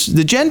surgeries,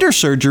 the gender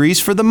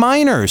surgeries for the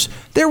minors.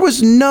 There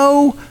was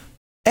no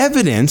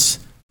evidence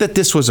that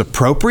this was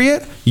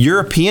appropriate.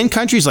 European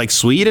countries like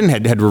Sweden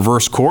had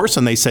reversed course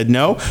and they said,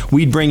 no,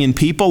 we'd bring in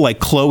people like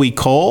Chloe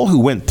Cole who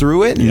went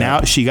through it and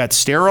now she got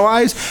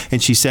sterilized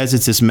and she says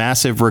it's this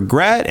massive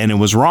regret and it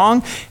was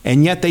wrong.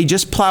 And yet they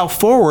just plow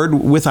forward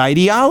with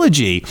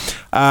ideology.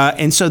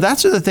 And so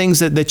that's the things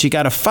that you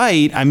got to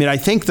fight. I mean, I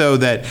think, though,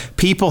 that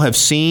people have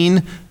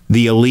seen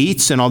the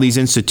elites and all these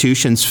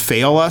institutions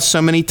fail us so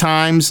many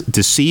times,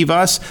 deceive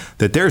us,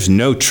 that there's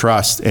no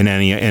trust in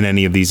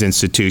any of these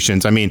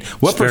institutions. I mean,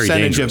 what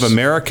percentage of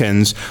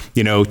Americans,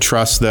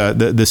 trust the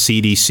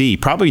CDC?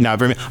 Probably not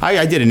very many.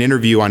 I did an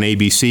interview on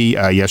ABC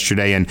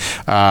yesterday, and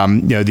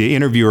the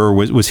interviewer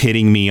was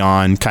hitting me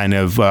on kind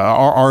of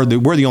we're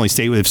the only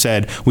state that have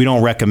said we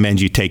don't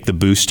recommend you take the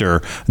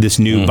booster, this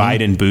new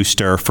Biden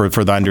booster for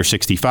the under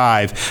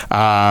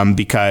 65,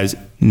 because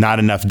not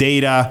enough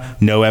data,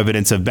 no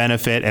evidence of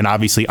benefit, and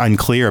obviously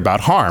unclear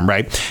about harm,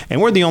 right?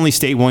 And we're the only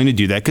state willing to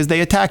do that because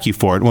they attack you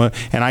for it.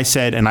 And I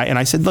said,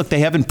 look, they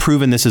haven't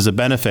proven this is a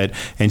benefit.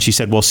 And she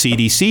said, well,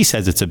 CDC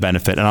says it's a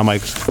benefit. And I'm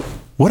like,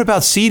 what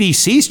about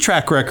CDC's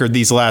track record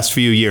these last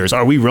few years?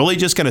 Are we really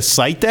just going to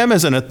cite them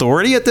as an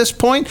authority at this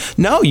point?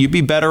 No, you'd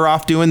be better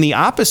off doing the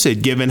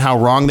opposite, given how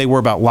wrong they were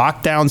about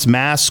lockdowns,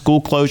 masks,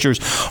 school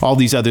closures, all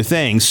these other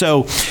things.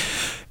 So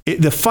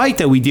the fight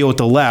that we deal with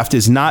the left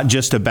is not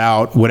just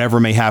about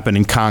whatever may happen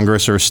in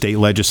Congress or state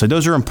legislature.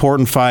 Those are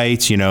important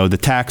fights, the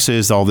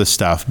taxes, all this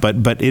stuff.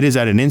 But it is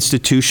at an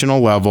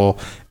institutional level.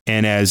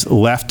 And as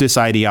leftist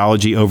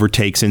ideology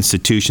overtakes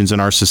institutions in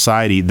our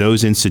society,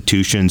 those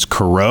institutions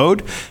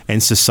corrode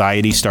and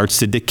society starts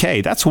to decay.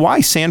 That's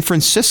why San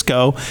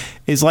Francisco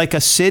is like a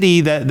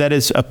city that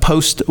is a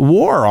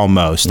post-war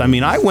almost. I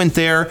mean, I went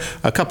there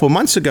a couple of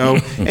months ago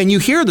and you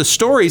hear the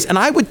stories, and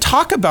I would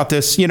talk about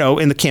this,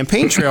 in the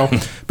campaign trail,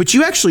 but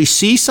you actually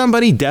see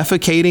somebody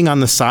defecating on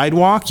the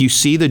sidewalk. You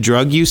see the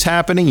drug use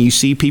happening. You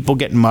see people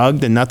get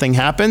mugged and nothing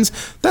happens.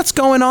 That's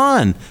going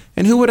on.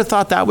 And who would have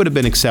thought that would have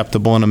been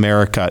acceptable in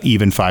America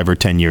even 5 or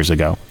 10 years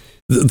ago?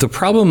 The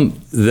problem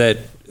that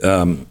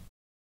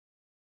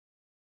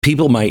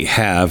people might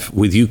have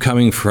with you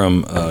coming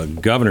from a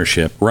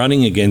governorship,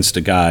 running against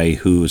a guy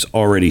who's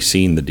already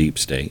seen the deep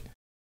state,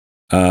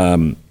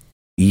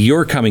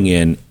 you're coming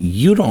in,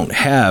 you don't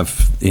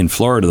have in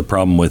Florida the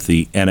problem with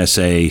the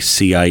NSA,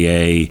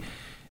 CIA,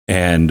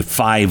 and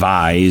Five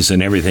Eyes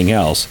and everything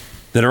else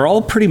that are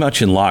all pretty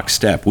much in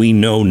lockstep. We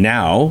know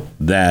now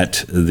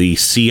that the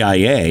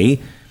CIA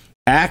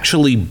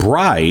actually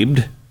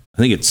bribed, I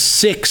think it's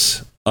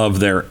 6 of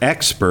their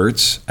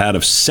experts out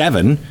of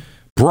 7,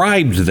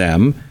 bribed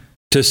them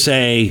to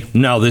say,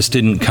 no, this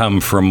didn't come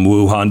from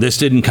Wuhan. This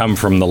didn't come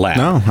from the lab.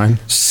 No,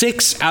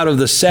 6 out of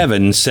the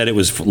 7 said it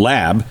was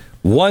lab.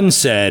 1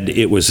 said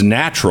it was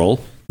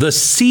natural. The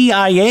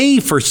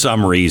CIA, for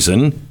some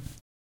reason,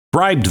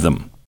 bribed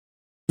them.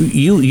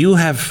 You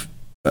have,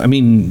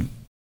 I'm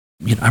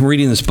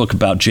reading this book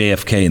about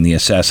JFK and the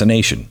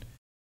assassination,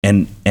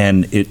 and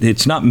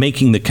it's not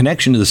making the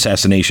connection to the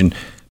assassination,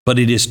 but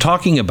it is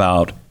talking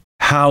about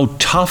how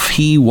tough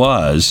he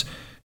was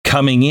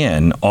coming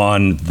in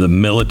on the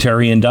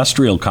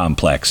military-industrial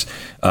complex,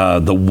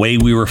 the way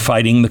we were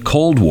fighting the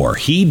Cold War.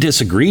 He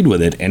disagreed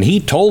with it, and he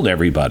told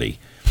everybody,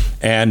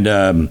 and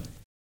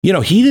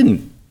he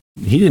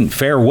didn't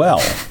fare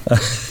well.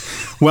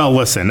 Well,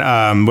 listen,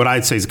 what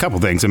I'd say is a couple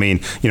things.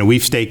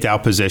 We've staked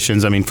out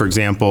positions. For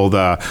example,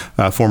 the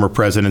former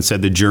president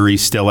said the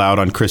jury's still out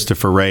on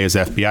Christopher Wray as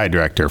FBI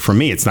director. For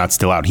me, it's not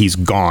still out. He's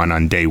gone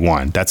on day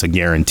one. That's a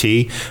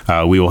guarantee.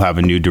 We will have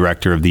a new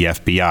director of the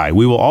FBI.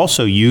 We will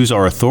also use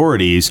our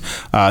authorities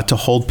to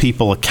hold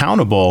people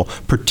accountable,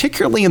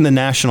 particularly in the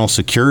national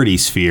security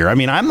sphere.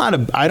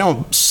 I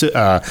don't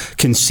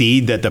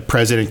concede that the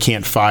president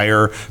can't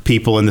fire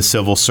people in the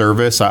civil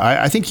service.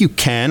 I think you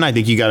can. I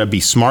think you got to be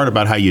smart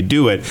about how you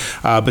do it.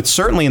 But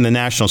certainly in the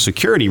national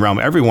security realm,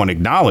 everyone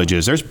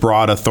acknowledges there's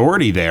broad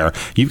authority there.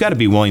 You've got to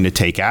be willing to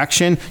take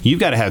action. You've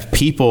got to have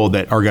people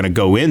that are going to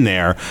go in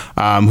there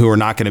who are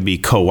not going to be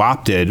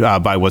co-opted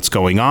by what's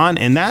going on.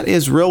 And that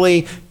is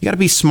really, you got to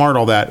be smart,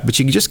 all that. But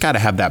you just got to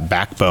have that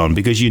backbone,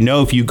 because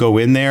if you go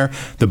in there,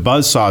 the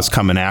buzzsaw is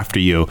coming after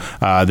you.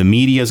 The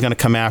media is going to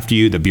come after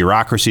you. The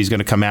bureaucracy is going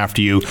to come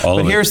after you.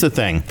 But here's the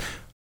thing.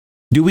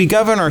 Do we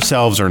govern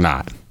ourselves or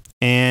not?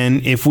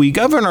 And if we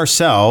govern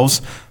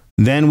ourselves,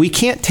 then we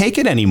can't take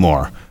it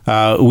anymore.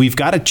 We've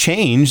got to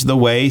change the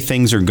way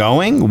things are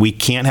going. We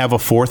can't have a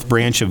fourth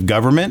branch of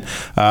government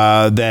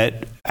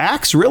that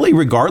acts really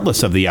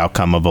regardless of the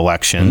outcome of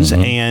elections.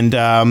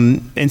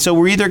 Mm-hmm. And so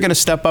we're either going to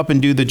step up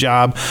and do the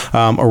job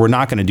or we're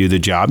not going to do the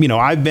job.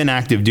 I've been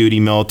active duty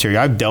military.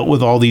 I've dealt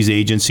with all these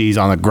agencies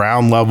on the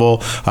ground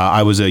level.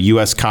 I was a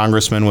U.S.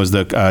 congressman, was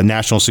the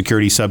National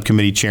Security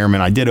Subcommittee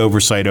chairman. I did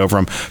oversight over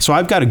them. So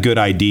I've got a good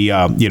idea,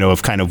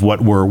 of kind of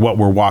what we're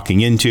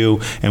walking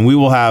into. And we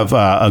will have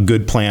a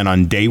good plan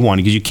on day one,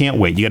 because you can't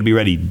wait. You got to be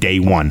ready day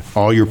one.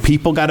 All your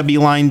people got to be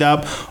lined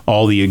up.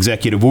 All the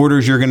executive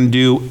orders you're going to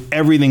do,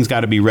 everything's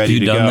got to be ready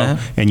to go. That?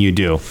 And you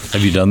do.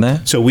 Have you done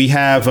that? So we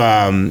have,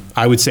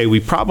 I would say we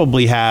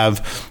probably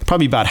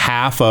about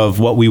half of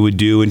what we would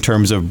do in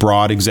terms of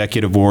broad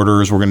executive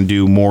orders. We're going to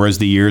do more as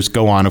the years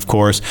go on, of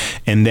course.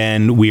 And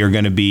then we are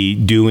going to be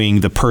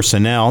doing the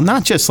personnel,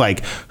 not just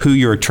like who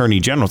your attorney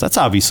general is. That's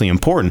obviously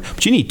important,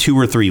 but you need 2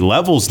 or 3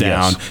 levels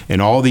down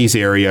in all these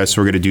areas.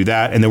 So we're going to do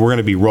that. And then we're going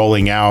to be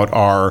rolling out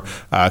our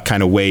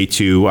kind of way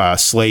to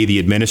slay the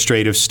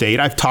administrative state.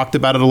 I've talked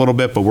about it a little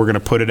bit, but we're going to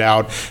put it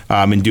out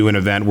and do an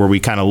event where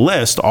we kind of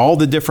list all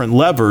the different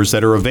levers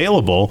that are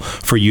available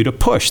for you to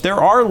push. There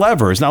are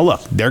levers. Now,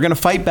 look, they're going to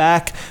fight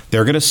back.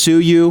 They're going to sue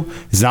you.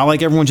 It's not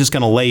like everyone's just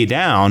going to lay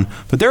down,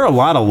 but there are a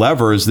lot of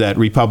levers that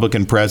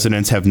Republican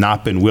presidents have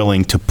not been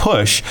willing to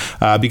push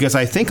because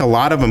I think a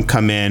lot of them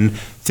come in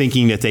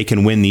thinking that they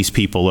can win these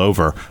people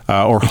over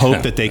or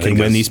hope that they can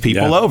win these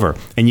people over.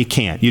 And you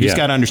can't. You just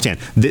got to understand.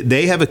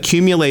 They have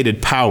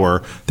accumulated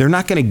power. They're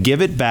not going to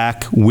give it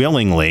back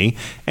willingly.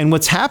 And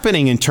what's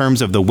happening in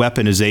terms of the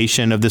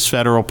weaponization of this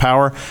federal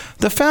power,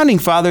 the founding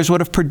fathers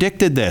would have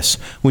predicted this.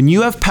 When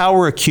you have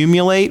power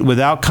accumulate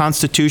without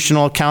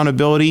constitutional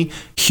accountability,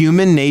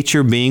 human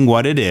nature being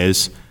what it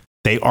is,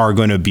 they are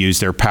going to abuse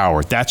their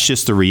power. That's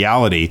just the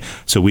reality.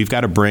 So we've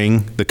got to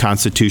bring the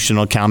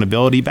constitutional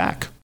accountability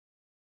back.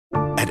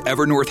 At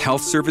Evernorth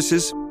Health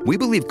Services, we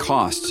believe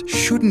costs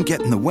shouldn't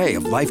get in the way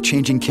of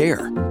life-changing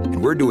care,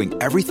 and we're doing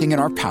everything in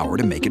our power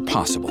to make it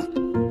possible.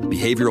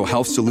 Behavioral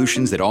health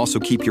solutions that also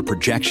keep your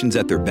projections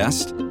at their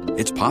best?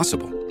 It's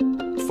possible.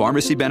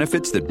 Pharmacy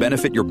benefits that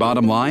benefit your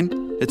bottom line?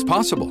 It's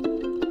possible.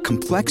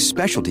 Complex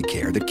specialty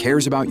care that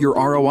cares about your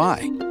ROI?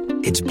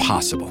 It's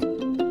possible.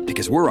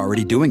 Because we're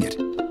already doing it.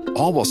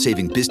 All while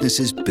saving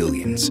businesses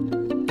billions.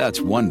 That's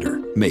Wonder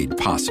made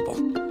possible.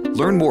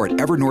 Learn more at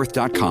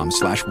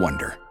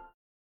evernorth.com/wonder.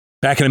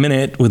 Back in a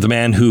minute with the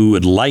man who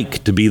would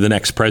like to be the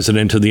next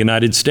president of the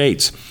United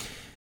States.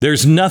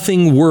 There's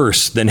nothing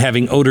worse than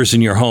having odors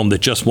in your home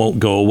that just won't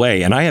go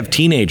away. And I have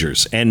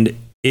teenagers, and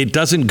it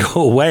doesn't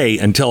go away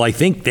until I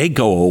think they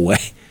go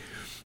away.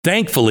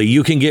 Thankfully,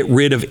 you can get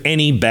rid of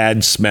any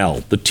bad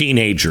smell. The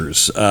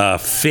teenagers,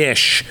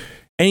 fish,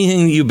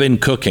 anything that you've been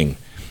cooking.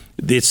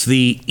 It's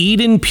the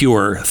Eden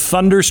Pure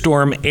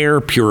Thunderstorm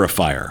Air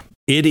Purifier.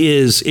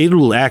 It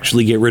will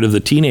actually get rid of the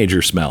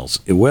teenager smells.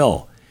 It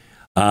will.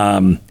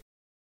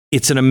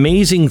 It's an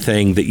amazing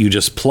thing that you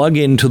just plug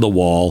into the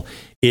wall.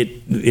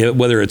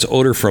 Whether it's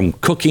odor from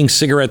cooking,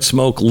 cigarette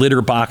smoke,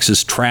 litter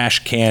boxes,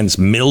 trash cans,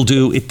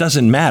 mildew, it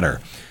doesn't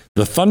matter.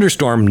 The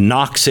Thunderstorm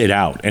knocks it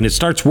out, and it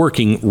starts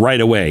working right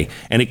away.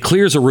 And it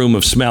clears a room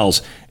of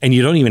smells, and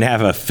you don't even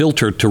have a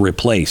filter to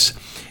replace.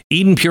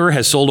 Eden Pure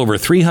has sold over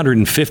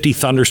 350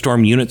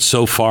 Thunderstorm units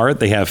so far.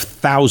 They have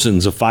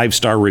thousands of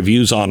 5-star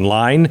reviews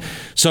online.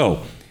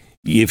 So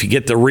if you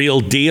get the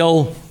real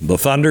deal, the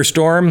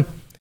Thunderstorm,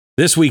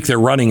 this week they're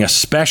running a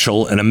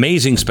special, an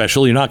amazing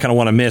special you're not going to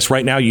want to miss.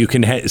 Right now you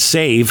can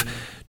save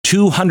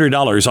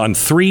 $200 on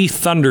 3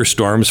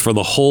 Thunderstorms for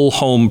the whole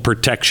home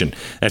protection.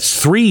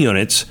 That's 3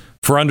 units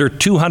for under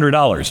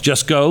 $200.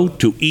 Just go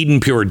to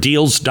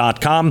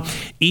EdenPureDeals.com,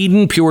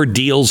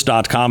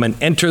 EdenPureDeals.com, and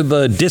enter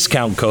the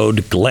discount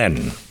code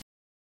Glenn.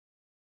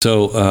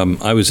 So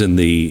I was in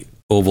the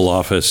Oval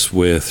Office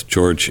with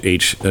George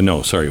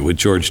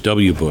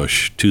W.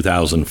 Bush,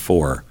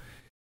 2004,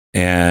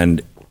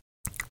 and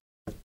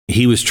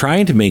he was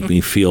trying to make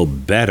me feel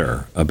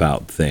better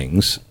about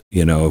things,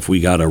 if we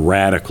got a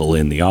radical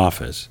in the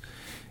office.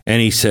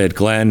 And he said,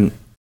 Glenn,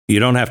 you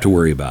don't have to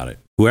worry about it.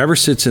 Whoever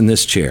sits in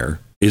this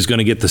chair is going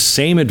to get the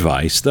same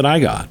advice that I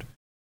got.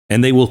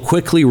 And they will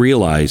quickly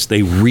realize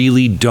they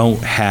really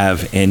don't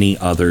have any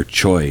other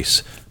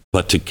choice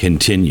but to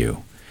continue.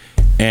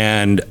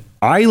 And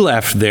I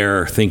left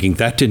there thinking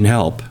that didn't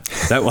help.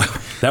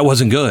 That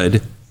wasn't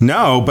good.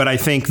 No, but I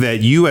think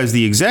that you as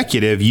the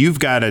executive, you've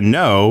got to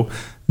know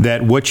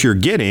that what you're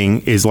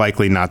getting is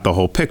likely not the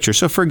whole picture.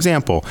 So, for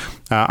example,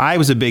 I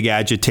was a big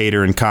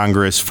agitator in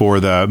Congress for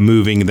the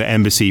moving the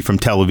embassy from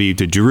Tel Aviv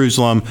to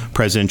Jerusalem.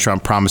 President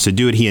Trump promised to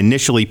do it. He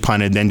initially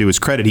punted, then to his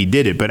credit, he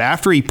did it. But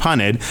after he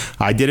punted,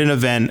 I did an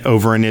event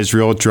over in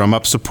Israel, drum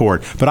up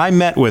support. But I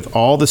met with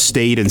all the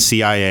state and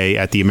CIA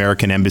at the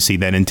American embassy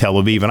then in Tel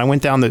Aviv, and I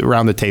went down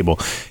around the table.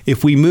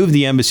 If we move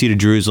the embassy to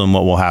Jerusalem,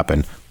 what will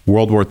happen?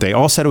 They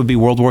all said it would be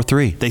World War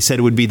III. They said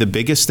it would be the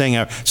biggest thing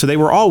ever. So they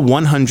were all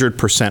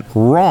 100%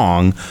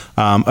 wrong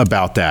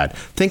about that.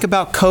 Think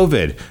about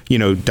COVID.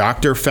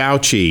 Dr.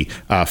 Fauci,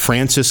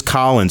 Francis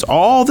Collins,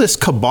 all this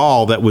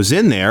cabal that was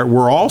in there,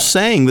 were all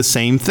saying the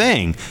same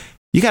thing.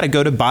 You got to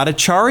go to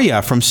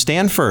Bhattacharya from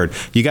Stanford.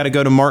 You got to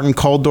go to Martin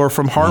Kulldorff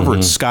from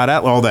Harvard, Scott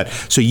Adler, all that.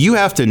 So you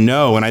have to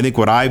know, and I think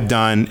what I've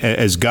done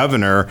as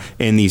governor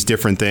in these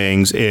different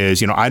things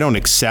is, I don't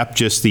accept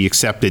just the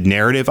accepted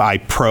narrative. I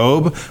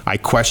probe, I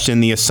question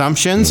the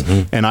assumptions,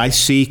 and I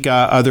seek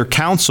other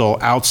counsel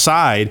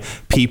outside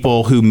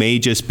people who may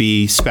just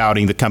be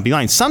spouting the company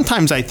line.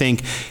 Sometimes I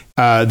think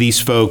these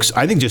folks,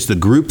 I think just the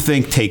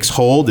groupthink takes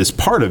hold is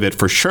part of it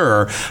for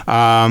sure.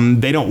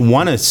 They don't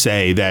want to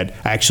say that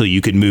actually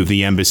you could move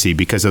the embassy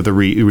because of the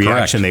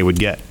reaction they would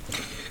get.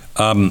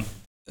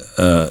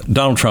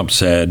 Donald Trump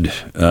said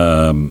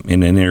in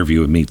an interview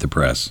with Meet the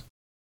Press,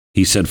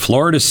 he said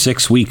Florida's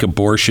 6-week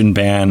abortion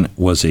ban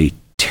was a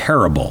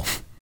terrible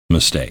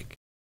mistake.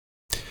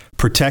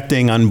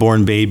 Protecting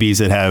unborn babies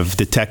that have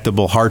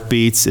detectable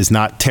heartbeats is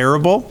not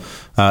terrible.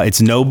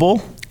 It's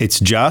noble. It's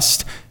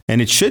just. And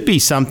it should be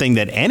something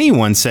that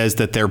anyone says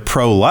that they're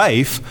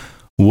pro-life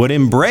would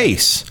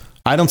embrace.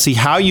 I don't see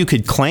how you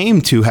could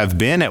claim to have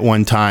been at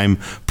one time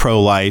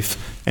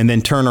pro-life and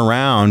then turn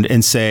around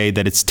and say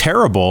that it's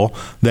terrible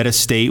that a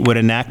state would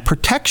enact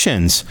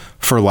protections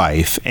for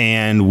life.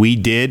 And we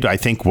did, I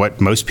think, what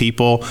most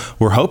people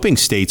were hoping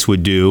states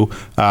would do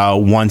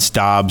once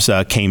Dobbs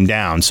came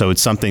down. So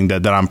it's something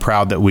that I'm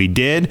proud that we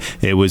did.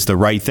 It was the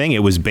right thing.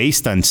 It was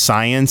based on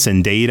science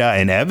and data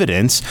and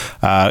evidence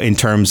in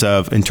terms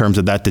of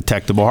that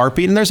detectable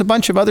heartbeat. And there's a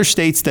bunch of other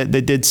states that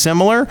did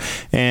similar.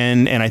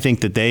 And I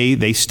think that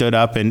they stood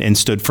up and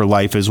stood for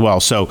life as well.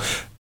 So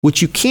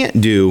what you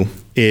can't do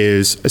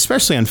is,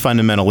 especially on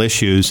fundamental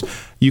issues,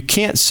 you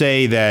can't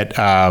say that,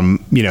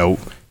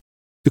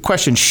 the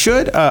question,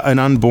 should an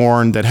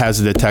unborn that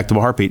has a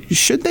detectable heartbeat,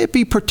 should they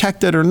be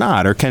protected or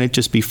not? Or can it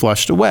just be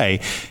flushed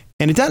away?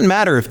 And it doesn't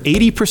matter if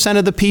 80%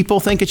 of the people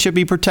think it should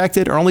be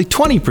protected or only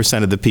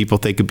 20% of the people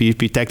think it should be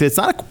protected. It's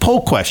not a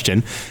poll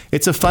question.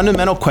 It's a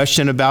fundamental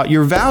question about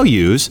your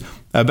values,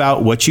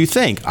 about what you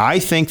think. I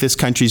think this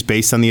country is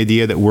based on the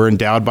idea that we're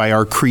endowed by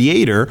our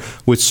Creator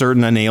with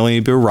certain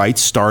unalienable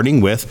rights, starting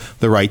with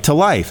the right to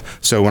life.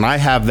 So when I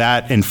have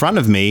that in front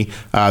of me,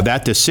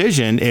 that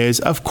decision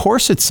is, of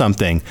course, it's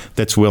something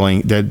that's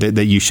willing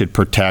that you should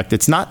protect.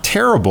 It's not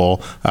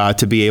terrible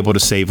to be able to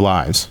save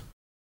lives.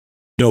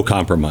 No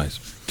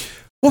compromise.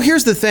 Well,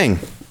 here's the thing.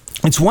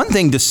 It's one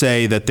thing to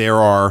say that there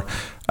are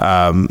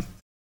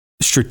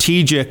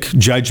strategic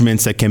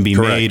judgments that can be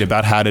made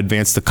about how to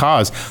advance the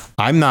cause.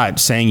 I'm not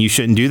saying you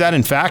shouldn't do that.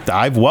 In fact,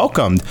 I've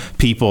welcomed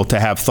people to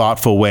have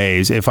thoughtful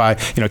ways.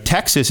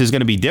 Texas is going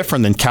to be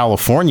different than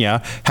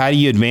California. How do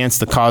you advance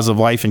the cause of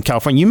life in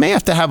California? You may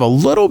have to have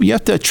you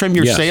have to trim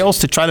your sails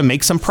to try to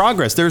make some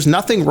progress. There's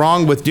nothing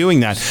wrong with doing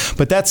that.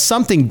 But that's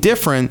something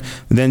different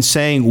than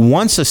saying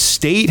once a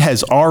state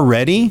has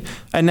already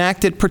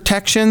enacted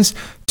protections,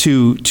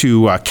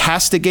 to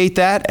castigate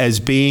that as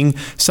being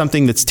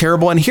something that's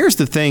terrible. And here's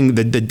the thing,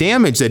 the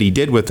damage that he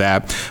did with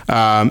that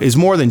is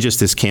more than just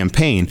his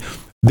campaign.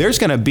 There's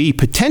going to be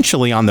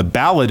potentially on the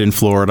ballot in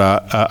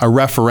Florida a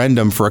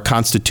referendum for a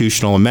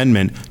constitutional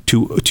amendment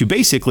to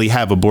basically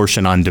have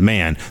abortion on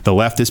demand. The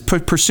left is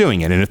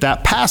pursuing it. And if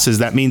that passes,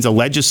 that means a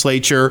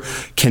legislature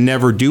can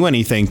never do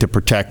anything to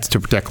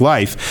protect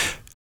life.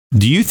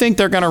 Do you think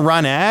they're going to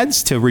run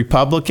ads to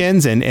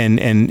Republicans and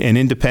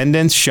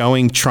independents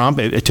showing Trump,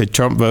 to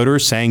Trump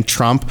voters, saying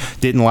Trump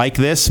didn't like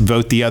this,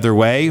 vote the other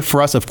way?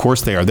 For us, of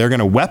course they are. They're going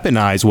to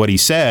weaponize what he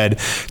said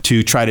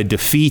to try to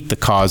defeat the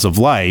cause of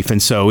life.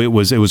 And so it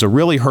was a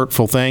really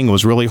hurtful thing. It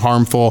was really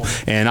harmful.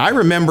 And I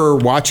remember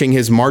watching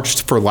his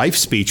March for Life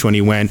speech when he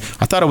went.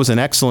 I thought it was an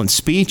excellent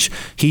speech.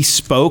 He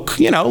spoke,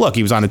 look,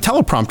 he was on a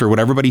teleprompter or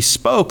whatever, but he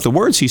spoke. The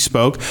words he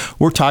spoke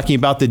were talking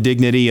about the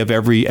dignity of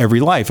every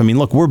life. I mean,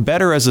 look, we're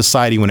better as a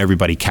society when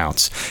everybody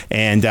counts,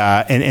 and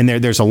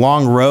there's a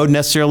long road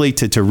necessarily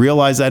to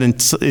realize that in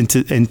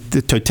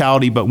the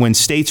totality. But when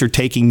states are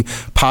taking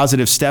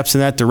positive steps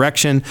in that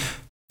direction,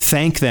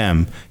 thank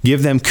them,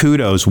 give them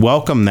kudos,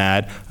 welcome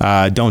that,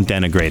 don't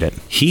denigrate it.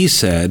 He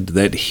said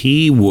that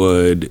he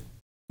would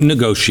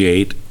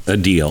negotiate a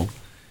deal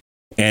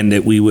and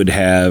that we would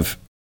have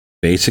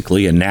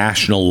basically a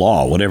national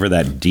law, whatever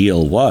that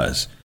deal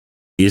was.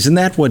 Isn't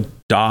that what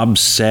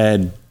Dobbs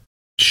said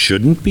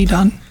shouldn't be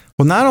done?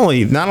 Well, not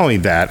only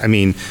that, I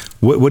mean,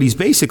 what he's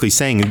basically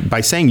saying,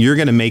 by saying you're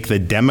going to make the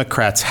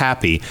Democrats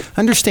happy,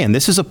 understand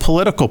this is a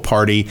political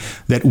party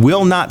that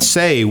will not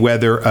say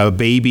whether a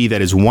baby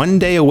that is one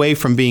day away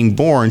from being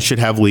born should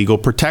have legal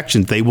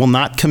protections. They will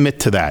not commit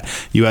to that.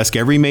 You ask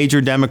every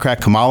major Democrat,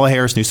 Kamala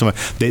Harris, Newsom,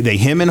 they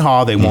hem and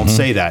haw, they won't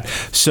say that.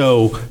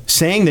 So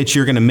saying that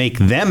you're going to make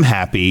them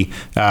happy,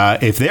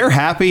 if they're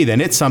happy,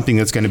 then it's something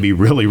that's going to be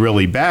really,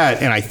 really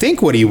bad. And I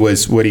think what he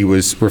was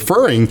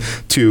referring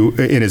to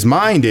in his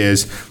mind is,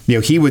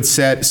 he would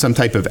set some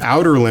type of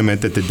outer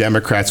limit that the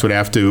Democrats would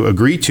have to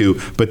agree to,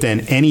 but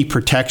then any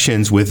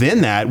protections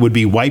within that would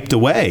be wiped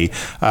away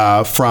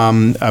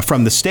from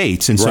the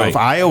states. And so if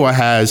Iowa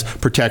has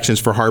protections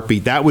for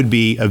heartbeat, that would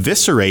be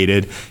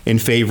eviscerated in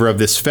favor of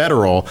this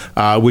federal,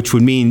 which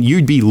would mean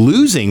you'd be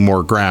losing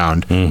more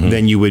ground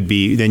than you would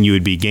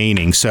be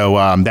gaining. So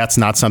that's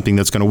not something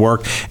that's going to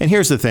work. And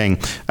here's the thing.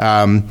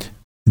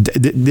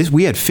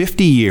 We had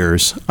 50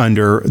 years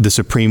under the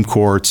Supreme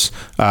Court's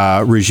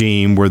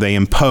regime where they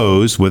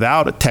imposed,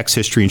 without a text,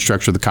 history, and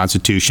structure of the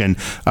Constitution,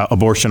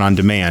 abortion on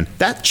demand.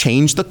 That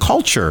changed the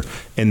culture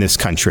in this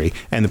country.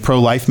 And the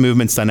pro-life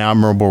movement's done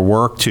admirable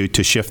work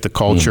to shift the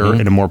culture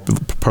in a more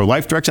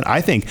pro-life direction. I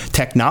think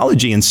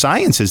technology and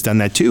science has done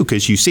that too,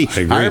 because you see,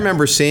 I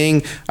remember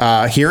hearing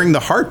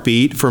the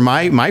heartbeat for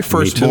my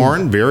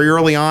firstborn very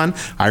early on.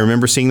 I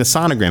remember seeing the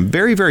sonogram.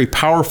 Very, very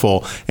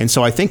powerful. And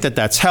so I think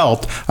that's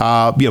helped.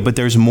 But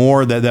there's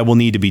more that will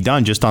need to be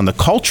done just on the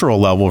cultural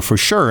level for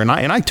sure. And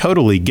I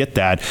totally get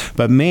that.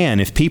 But man,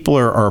 if people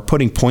are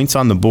putting points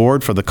on the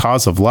board for the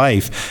cause of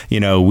life,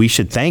 we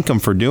should thank them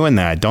for doing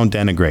that. Don't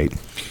denigrate.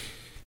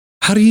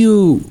 How do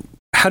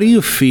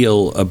you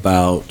feel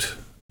about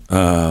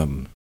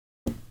the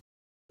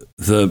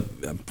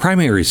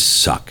primaries?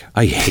 Suck.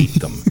 I hate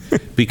them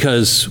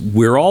because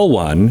we're all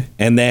one,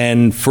 and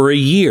then for a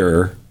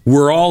year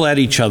we're all at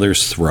each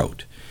other's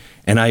throat.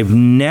 And I've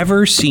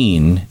never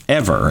seen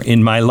ever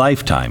in my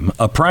lifetime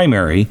a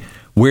primary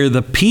where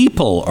the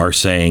people are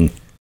saying,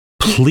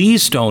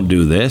 please don't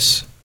do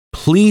this.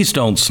 Please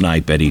don't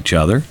snipe at each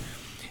other.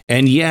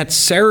 And yet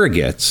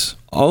surrogates,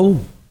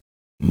 oh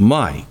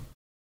my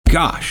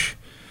gosh,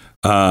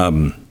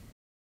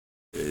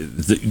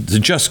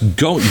 just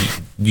go,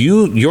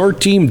 your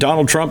team,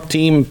 Donald Trump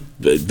team,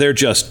 they're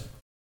just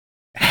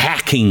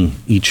hacking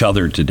each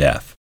other to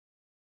death.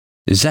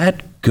 Is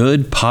that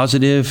good,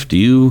 positive? How do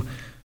you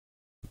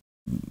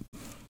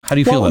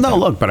feel about that? No,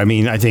 look, but I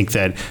mean, I think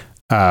that,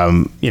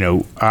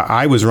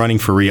 I was running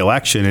for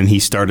re-election and he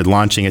started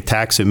launching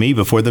attacks at me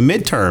before the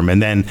midterm.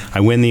 And then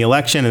I win the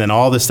election and then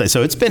all this stuff.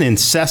 So it's been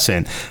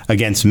incessant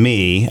against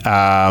me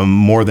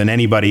more than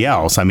anybody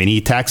else. I mean, he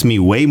attacks me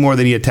way more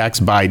than he attacks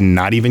Biden,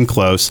 not even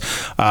close.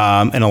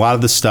 And a lot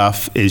of the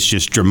stuff is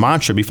just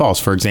demonstrably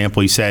false. For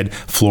example, he said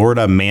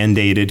Florida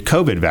mandated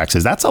COVID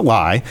vaccines. That's a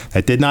lie.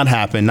 That did not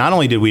happen. Not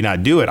only did we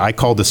not do it, I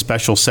called a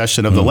special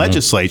session of the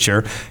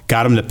legislature,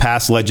 got him to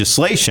pass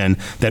legislation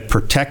that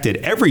protected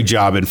every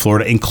job in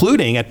Florida,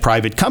 including at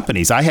private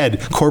companies. I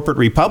had corporate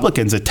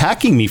Republicans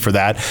attacking me for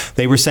that.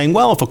 They were saying,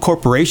 well, if a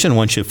corporation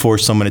wants to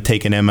force someone to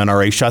take an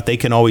mRNA shot, they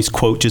can always,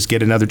 quote, just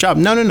get another job.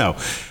 No.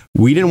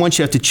 We didn't want you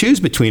to have to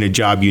choose between a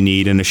job you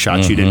need and a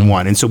shot you didn't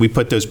want. And so we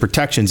put those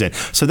protections in.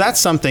 So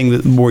that's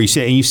something where you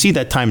say, and you see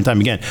that time and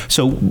time again.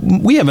 So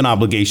we have an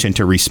obligation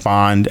to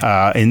respond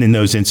in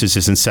those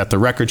instances and set the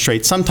record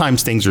straight.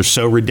 Sometimes things are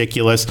so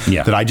ridiculous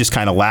that I just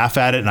kind of laugh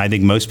at it. And I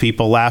think most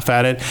people laugh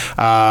at it.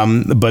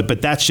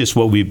 But that's just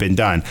what we've been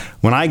done.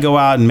 When I go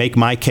out and make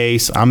my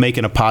case, I'm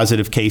making a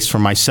positive case for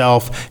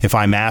myself. If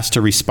I'm asked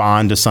to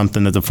respond to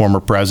something that the former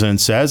president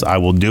says, I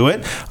will do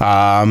it.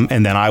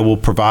 And then I will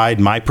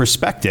provide my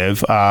perspective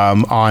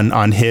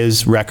on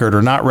his record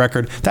or not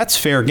record. That's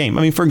fair game.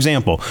 I mean, for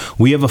example,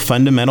 we have a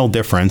fundamental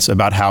difference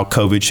about how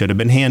COVID should have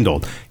been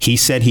handled. He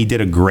said he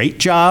did a great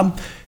job.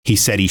 He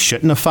said he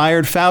shouldn't have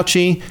fired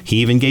Fauci.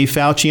 He even gave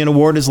Fauci an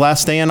award his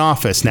last day in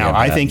office. Now,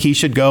 I think he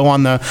should go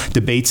on the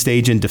debate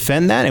stage and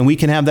defend that, and we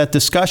can have that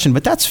discussion.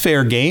 But that's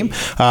fair game.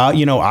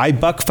 I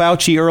bucked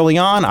Fauci early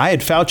on. I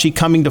had Fauci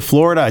coming to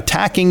Florida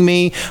attacking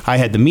me. I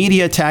had the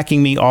media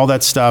attacking me, all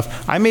that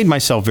stuff. I made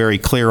myself very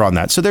clear on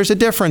that. So there's a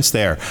difference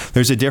there.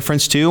 There's a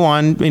difference, too,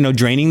 on,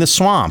 draining the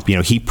swamp.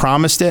 He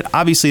promised it.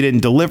 Obviously didn't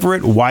deliver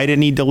it. Why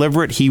didn't he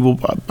deliver it? He will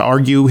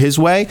argue his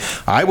way.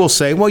 I will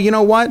say, well, you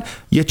know what?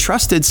 You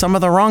trusted some of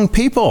the wrong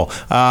people.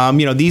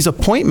 These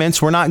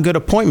appointments were not good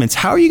appointments.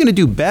 How are you going to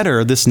do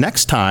better this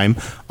next time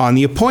on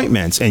the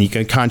appointments? And you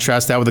can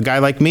contrast that with a guy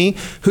like me.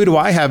 Who do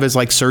I have as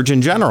like Surgeon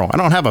General? I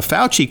don't have a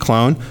Fauci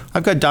clone.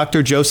 I've got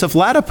Dr. Joseph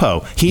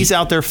Ladapo. He's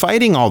out there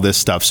fighting all this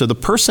stuff. So the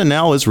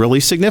personnel is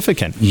really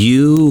significant.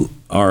 Your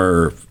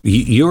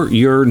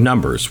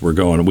numbers were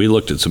going. We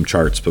looked at some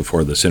charts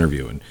before this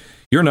interview, and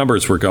your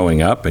numbers were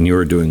going up, and you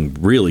were doing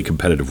really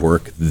competitive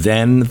work.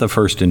 Then the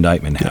first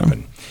indictment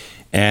happened.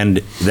 And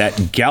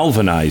that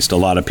galvanized a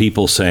lot of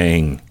people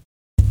saying,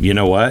 you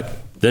know what,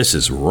 this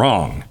is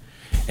wrong.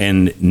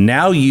 And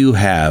now you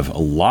have a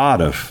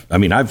lot of,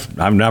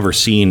 I've never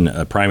seen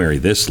a primary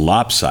this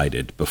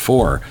lopsided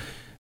before.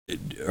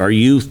 Do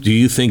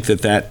you think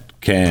that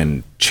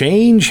can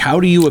change? How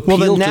do you appeal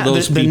to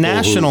those people? The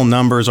national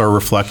numbers are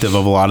reflective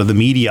of a lot of the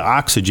media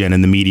oxygen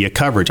and the media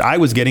coverage. I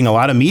was getting a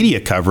lot of media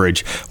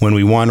coverage when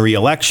we won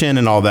re-election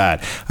and all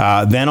that.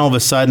 Then all of a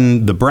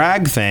sudden, the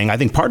Bragg thing, I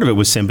think part of it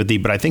was sympathy,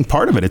 but I think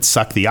part of it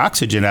sucked the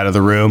oxygen out of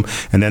the room.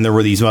 And then there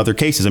were these other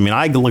cases.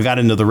 I got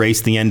into the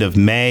race at the end of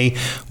May.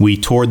 We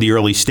toured the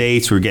early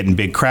states. We were getting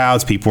big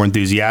crowds. People were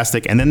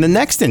enthusiastic. And then the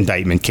next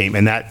indictment came,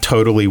 and that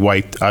totally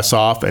wiped us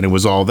off, and it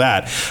was all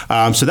that.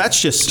 So that's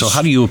just... So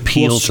how do you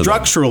appeal to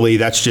structurally,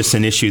 that's just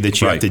an issue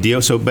that you have to deal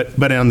with. So,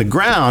 but on the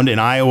ground in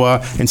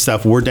Iowa and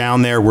stuff, we're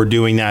down there, we're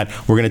doing that.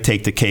 We're going to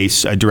take the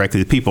case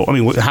directly to people.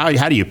 How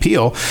do you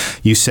appeal?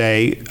 You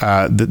say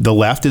the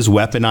left is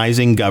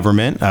weaponizing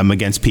government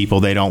against people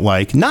they don't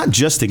like, not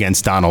just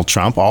against Donald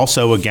Trump,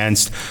 also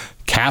against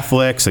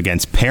Catholics,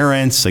 against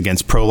parents,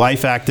 against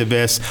pro-life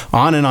activists,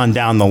 on and on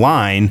down the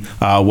line,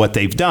 what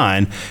they've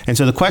done. And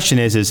so the question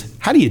is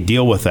how do you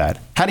deal with that?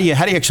 How do you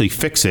actually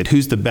fix it?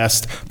 Who's the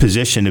best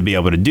position to be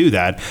able to do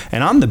that?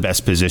 And I'm the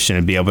best position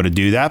to be able to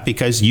do that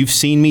because you've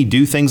seen me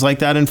do things like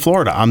that in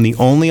Florida. I'm the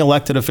only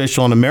elected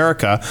official in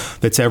America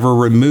that's ever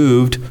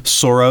removed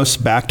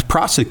Soros-backed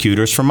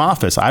prosecutors from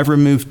office. I've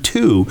removed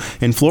 2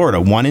 in Florida,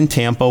 1 in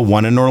Tampa,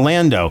 1 in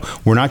Orlando.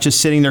 We're not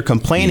just sitting there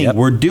complaining.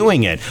 We're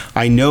doing it.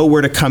 I know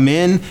where to come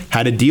in,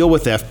 how to deal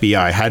with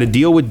FBI, how to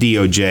deal with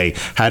DOJ,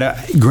 how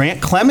to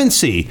grant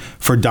clemency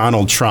for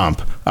Donald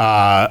Trump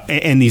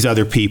and these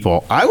other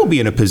people. I will be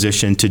in a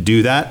position to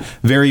do that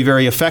very,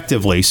 very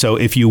effectively. So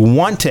if you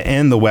want to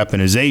end the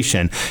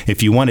weaponization,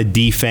 if you want to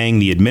defang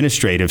the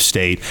administrative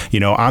state,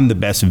 I'm the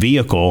best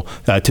vehicle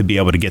to be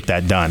able to get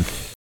that done.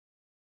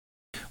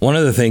 One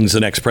of the things the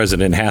next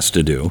president has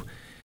to do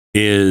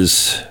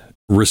is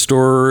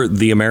restore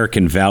the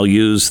American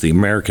values, the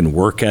American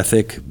work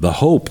ethic, the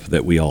hope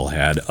that we all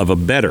had of a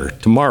better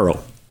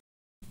tomorrow.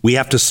 We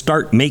have to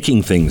start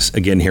making things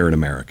again here in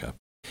America.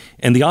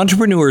 And the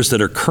entrepreneurs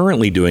that are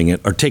currently doing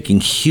it are taking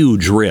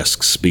huge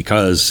risks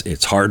because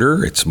it's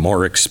harder, it's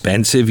more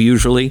expensive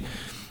usually,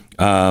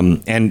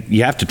 and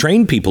you have to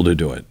train people to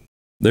do it.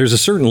 There's a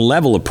certain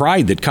level of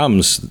pride that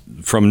comes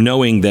from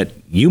knowing that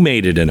you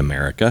made it in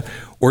America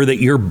or that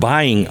you're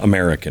buying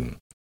American.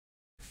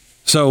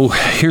 So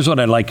here's what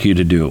I'd like you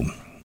to do.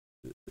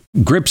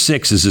 Grip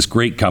 6 is this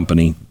great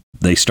company.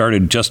 They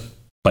started just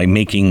by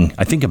making,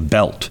 I think, a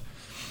belt.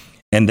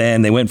 And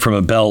then they went from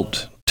a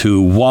belt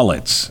to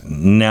wallets.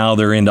 Now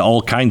they're into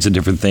all kinds of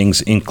different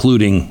things,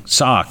 including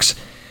socks.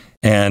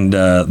 And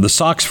the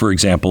socks, for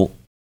example,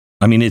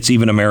 I mean, it's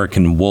even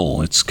American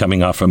wool. It's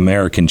coming off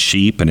American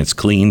sheep, and it's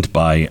cleaned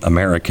by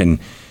American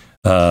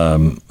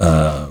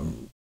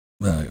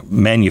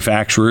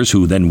manufacturers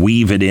who then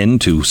weave it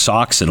into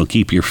socks that'll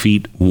keep your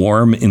feet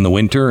warm in the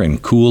winter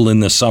and cool in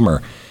the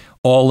summer.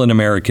 All an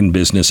American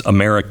business,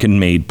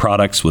 American-made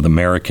products with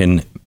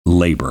American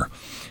labor.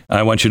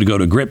 I want you to go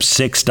to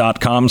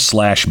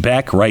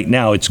grip6.com/Beck right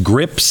now. It's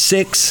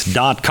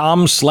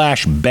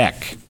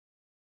grip6.com/Beck.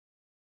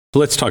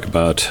 Let's talk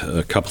about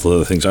a couple of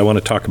other things. I want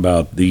to talk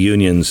about the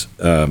unions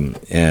and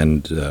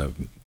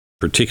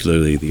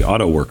particularly the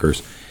auto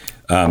workers.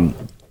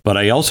 But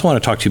I also want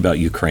to talk to you about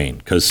Ukraine,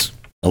 because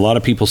a lot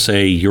of people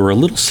say you're a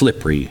little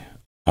slippery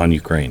on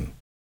Ukraine.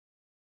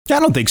 I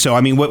don't think so.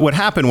 I mean, what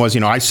happened was,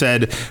 I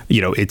said,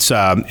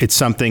 it's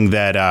something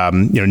that,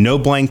 no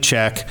blank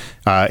check.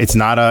 It's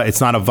not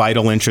a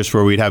vital interest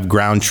where we'd have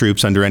ground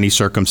troops under any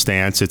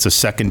circumstance. It's a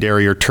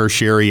secondary or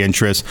tertiary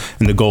interest,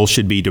 and the goal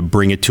should be to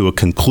bring it to a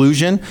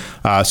conclusion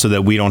so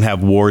that we don't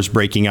have wars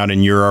breaking out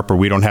in Europe, or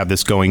we don't have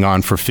this going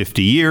on for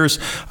 50 years.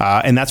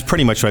 And that's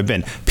pretty much what I've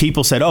been.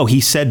 People said, he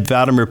said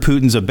Vladimir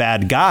Putin's a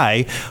bad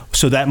guy,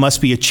 so that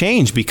must be a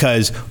change,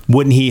 because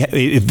wouldn't he?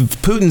 If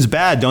Putin's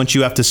bad, don't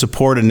you have to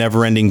support a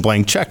never-ending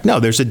blank check? No,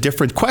 there's a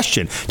different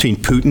question between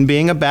Putin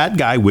being a bad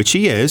guy, which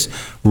he is,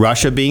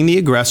 Russia being the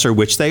aggressor,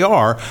 which they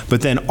are,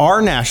 but then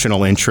our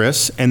national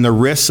interests and the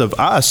risks of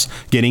us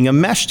getting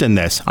enmeshed in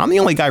this. I'm the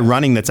only guy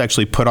running that's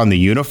actually put on the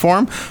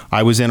uniform.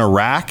 I was in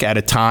Iraq at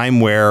a time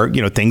where,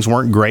 things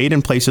weren't great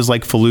in places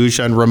like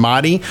Fallujah and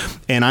Ramadi,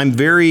 and I'm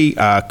very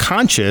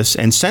conscious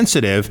and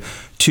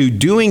sensitive to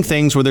doing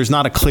things where there's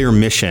not a clear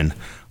mission,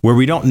 where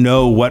we don't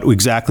know what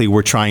exactly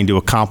we're trying to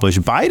accomplish.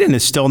 Biden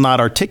is still not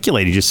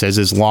articulated. He just says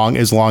as long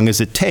as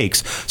it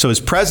takes. So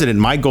as president,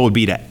 my goal would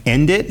be to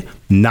end it,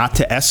 not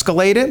to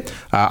escalate it.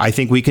 I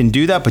think we can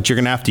do that, but you're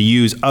going to have to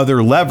use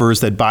other levers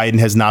that Biden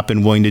has not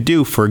been willing to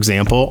do. For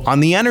example, on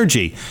the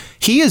energy.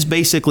 He is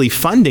basically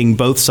funding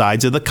both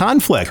sides of the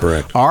conflict.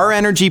 Correct. Our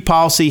energy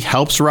policy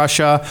helps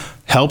Russia,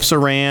 helps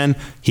Iran.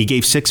 He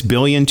gave $6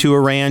 billion to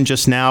Iran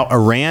just now.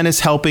 Iran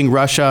is helping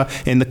Russia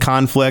in the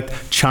conflict.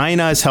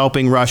 China is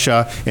helping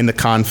Russia in the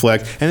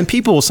conflict. And then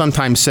people will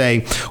sometimes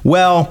say,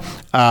 well,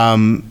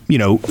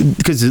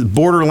 because the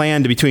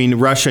borderland between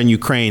Russia and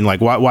Ukraine, like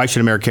why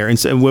should America care? And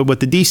so what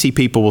the DC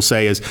people will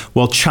say is,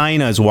 well,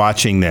 China is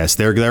watching this.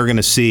 They're going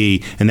to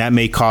see, and that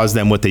may cause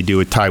them what they do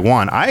with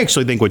Taiwan. I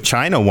actually think what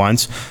China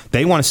wants,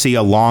 they want to see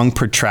a long,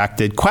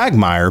 protracted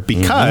quagmire,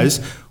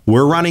 because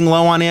we're running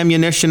low on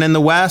ammunition in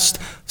the West.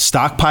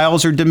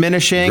 Stockpiles are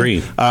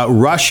diminishing.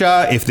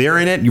 Russia, if they're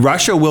in it,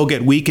 Russia will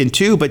get weakened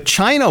too. But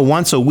China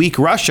wants a weak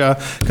Russia,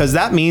 because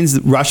that means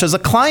Russia's a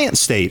client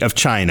state of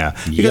China.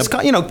 Because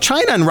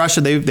China and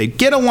Russia, they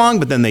get along,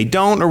 but then they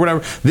don't, or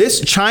whatever.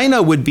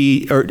 China would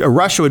be, or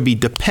Russia would be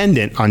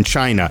dependent on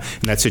China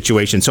in that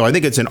situation. So I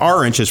think it's in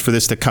our interest for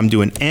this to come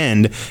to an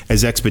end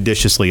as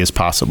expeditiously as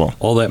possible.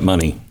 All that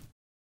money.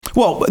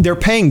 Well, they're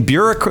paying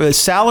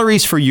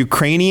salaries for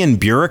Ukrainian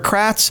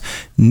bureaucrats,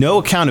 no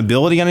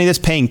accountability on any of this,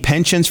 paying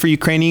pensions for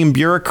Ukrainian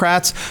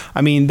bureaucrats.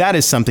 I mean, that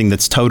is something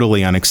that's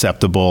totally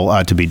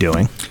unacceptable to be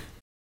doing.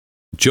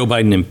 Joe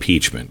Biden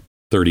impeachment,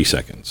 30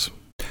 seconds.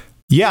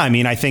 Yeah, I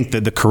mean, I think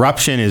that the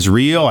corruption is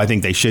real. I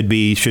think they should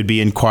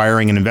be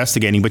inquiring and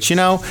investigating. But,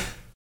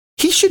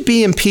 he should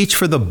be impeached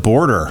for the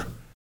border.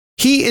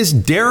 He is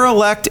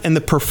derelict in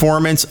the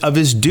performance of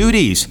his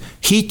duties.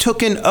 He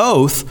took an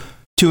oath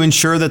to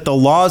ensure that the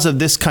laws of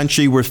this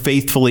country were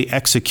faithfully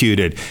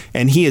executed.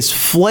 And he has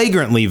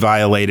flagrantly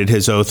violated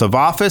his oath of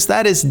office.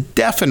 That is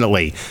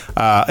definitely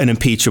an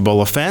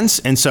impeachable offense.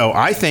 And so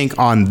I think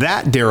on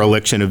that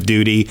dereliction of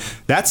duty,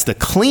 that's the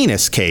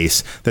cleanest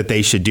case that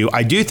they should do.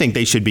 I do think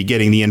they should be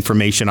getting the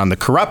information on the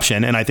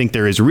corruption. And I think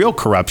there is real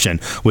corruption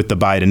with the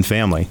Biden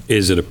family.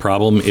 Is it a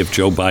problem if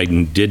Joe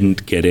Biden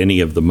didn't get any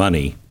of the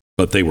money,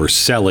 but they were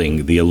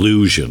selling the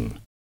illusion?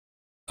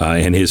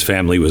 And his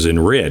family was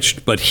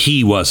enriched, but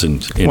he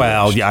wasn't enriched.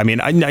 Well, yeah, I mean,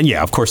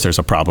 of course there's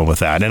a problem with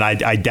that. And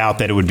I doubt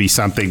that it would be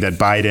something that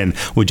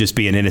Biden would just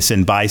be an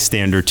innocent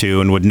bystander to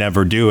and would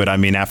never do it. I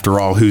mean, after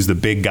all, who's the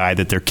big guy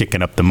that they're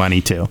kicking up the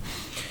money to?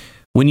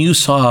 When you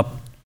saw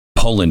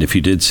Poland, if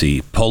you did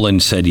see,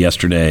 Poland said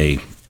yesterday,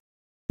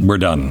 we're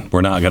done. We're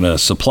not going to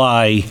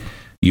supply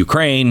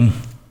Ukraine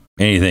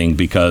anything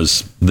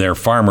because their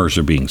farmers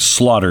are being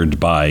slaughtered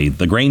by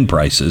the grain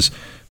prices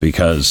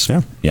because,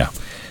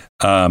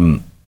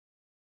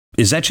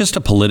 Is that just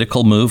a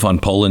political move on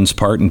Poland's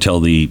part until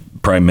the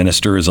prime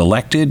minister is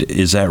elected?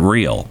 Is that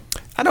real?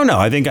 I don't know.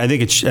 I think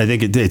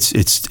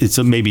it's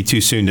maybe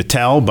too soon to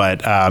tell,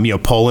 but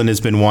Poland has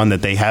been one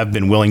that they have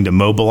been willing to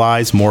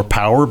mobilize more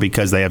power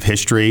because they have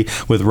history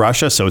with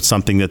Russia. So it's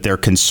something that they're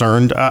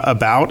concerned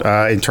about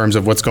in terms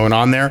of what's going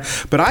on there.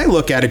 But I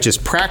look at it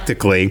just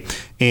practically.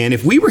 And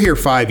if we were here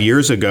 5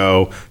 years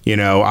ago,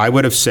 I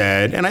would have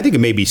said, and I think it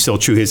may be still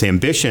true, his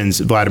ambitions,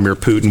 Vladimir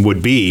Putin,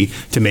 would be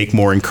to make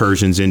more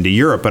incursions into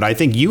Europe. But I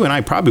think you and I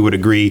probably would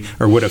agree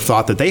or would have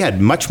thought that they had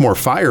much more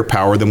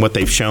firepower than what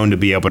they've shown to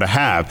be able to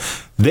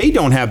have. They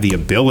don't have the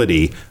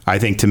ability, I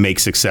think, to make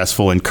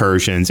successful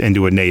incursions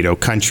into a NATO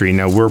country.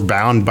 Now, we're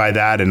bound by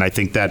that, and I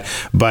think that,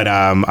 but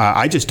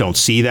I just don't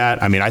see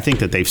that. I mean, I think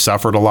that they've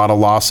suffered a lot of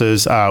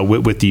losses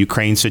with the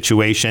Ukraine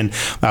situation.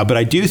 But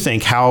I do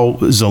think how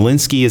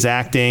Zelensky is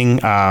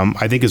acting,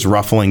 I think is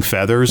ruffling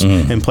feathers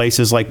in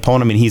places like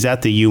Poland. I mean, he's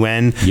at the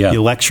UN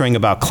lecturing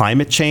about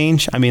climate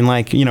change. I mean,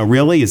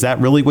 really? Is that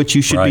really what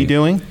you should be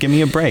doing? Give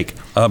me a break.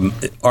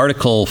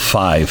 Article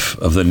 5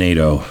 of the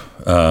NATO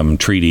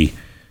treaty.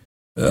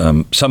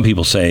 Some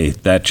people say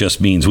that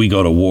just means we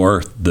go to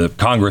war. The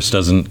Congress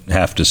doesn't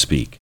have to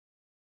speak.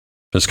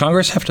 Does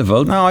Congress have to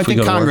vote? No, I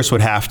think Congress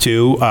would have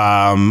to.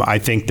 I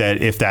think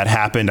that if that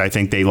happened, I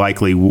think they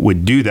likely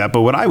would do that.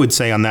 But what I would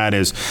say on that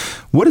is,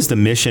 what is the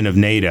mission of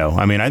NATO?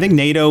 I mean, I think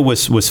NATO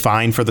was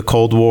fine for the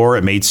Cold War.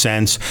 It made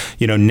sense.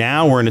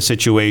 Now we're in a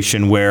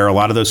situation where a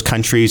lot of those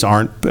countries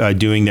aren't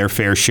doing their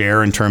fair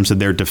share in terms of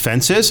their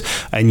defenses,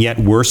 and yet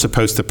we're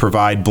supposed to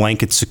provide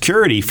blanket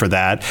security for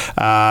that,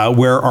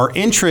 where our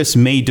interests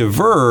may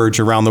diverge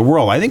around the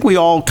world. I think we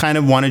all kind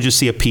of want to just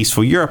see a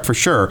peaceful Europe for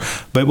sure.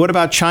 But what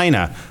about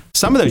China?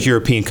 Some of those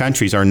European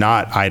countries are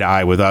not eye to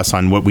eye with us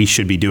on what we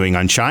should be doing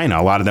on China.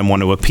 A lot of them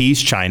want to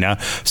appease China.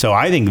 So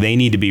I think they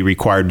need to be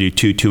required to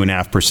do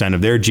 2.5%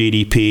 of their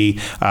GDP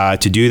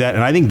to do that.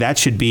 And I think that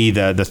should be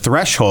the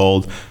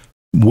threshold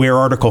where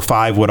Article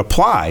 5 would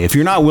apply. If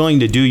you're not willing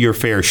to do your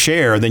fair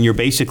share, then you're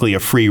basically a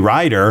free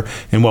rider,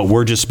 and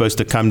we're just supposed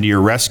to come to your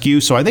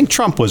rescue. So I think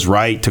Trump was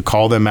right to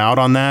call them out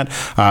on that.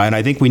 And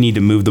I think we need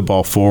to move the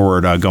ball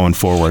forward going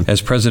forward.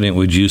 As president,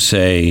 would you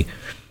say,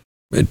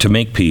 to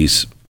make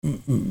peace,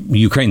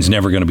 Ukraine's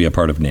never going to be a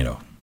part of NATO?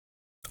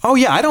 Oh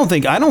yeah, I don't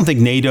think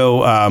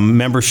NATO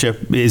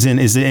membership is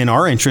in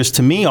our interest.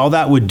 To me, all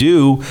that would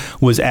do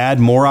was add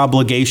more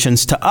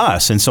obligations to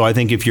us. And so I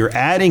think if you're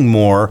adding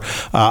more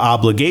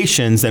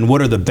obligations, then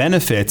what are the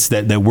benefits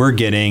that we're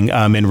getting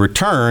in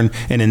return?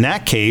 And in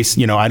that case,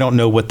 I don't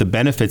know what the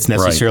benefits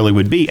necessarily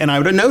would be. And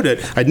I'd note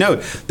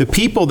the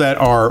people that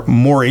are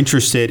more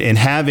interested in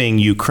having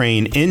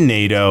Ukraine in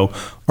NATO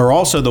are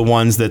also the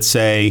ones that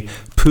say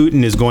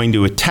Putin is going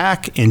to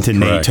attack into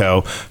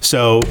NATO.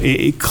 So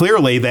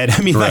clearly that,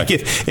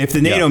 if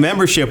the NATO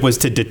membership was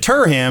to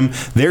deter him,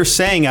 they're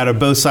saying out of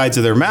both sides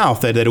of their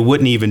mouth that it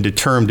wouldn't even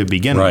deter him to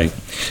begin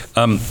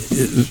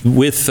with.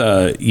 With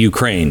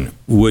Ukraine,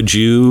 would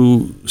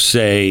you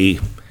say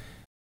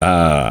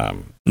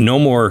no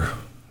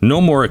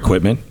more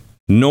equipment,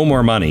 no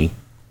more money,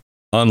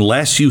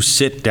 unless you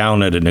sit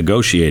down at a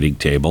negotiating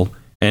table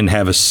and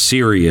have a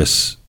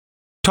serious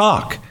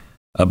talk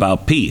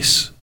about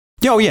peace?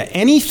 Oh, yeah.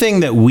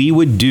 Anything that we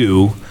would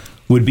do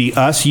would be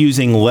us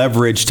using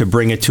leverage to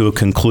bring it to a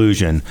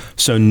conclusion.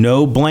 So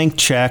no blank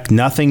check,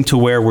 nothing to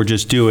where we're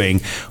just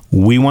doing.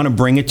 We want to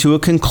bring it to a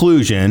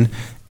conclusion.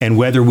 And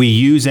whether we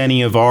use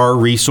any of our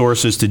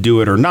resources to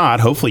do it or not,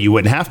 hopefully you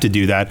wouldn't have to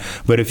do that.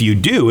 But if you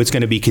do, it's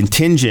going to be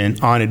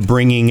contingent on it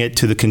bringing it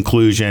to the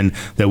conclusion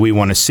that we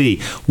want to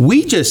see.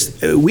 We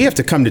have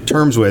to come to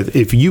terms with,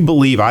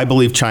 I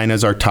believe China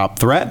is our top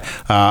threat.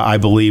 I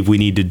believe we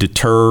need to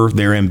deter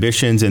their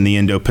ambitions in the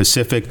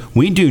Indo-Pacific.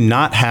 We do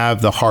not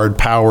have the hard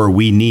power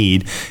we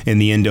need in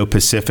the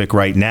Indo-Pacific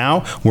right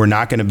now. We're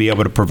not going to be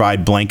able to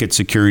provide blanket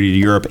security to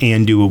Europe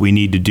and do what we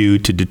need to do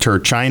to deter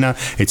China.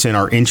 It's in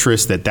our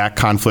interest that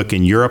conflict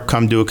in Europe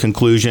come to a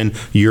conclusion,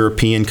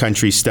 European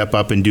countries step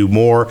up and do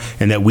more,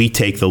 and that we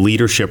take the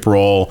leadership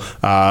role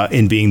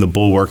in being the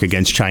bulwark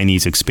against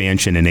Chinese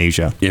expansion in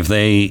Asia. If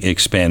they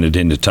expanded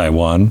into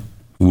Taiwan,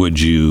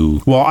 would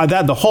you? Well,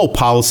 the whole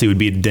policy would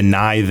be to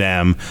deny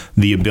them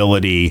the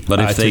ability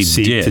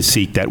to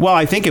seek that. Well,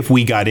 I think if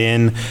we got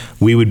in,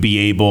 we would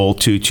be able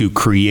to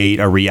create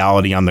a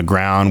reality on the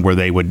ground where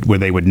they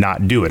would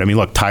not do it. I mean,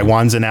 look,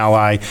 Taiwan's an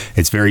ally.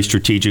 It's very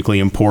strategically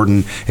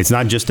important. It's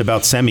not just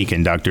about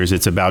semiconductors.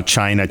 It's about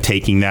China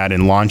taking that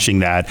and launching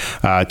that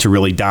to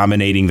really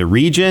dominating the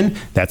region.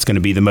 That's going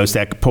to be the most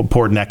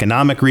important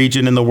economic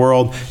region in the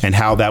world, and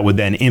how that would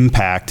then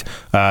impact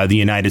the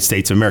United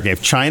States of America.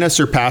 If China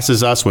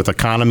surpasses us with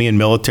economy and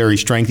military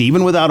strength,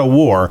 even without a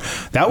war,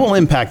 that will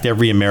impact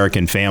every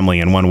American family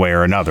in one way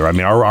or another. I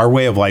mean, our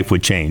way of life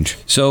would change.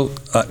 So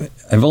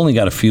I've only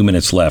got a few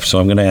minutes left,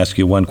 so I'm going to ask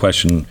you one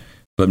question,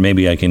 but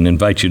maybe I can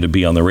invite you to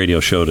be on the radio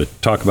show to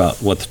talk about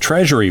what the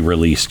Treasury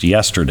released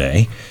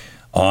yesterday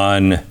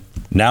on,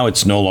 now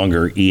it's no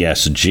longer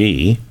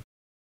ESG,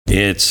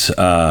 it's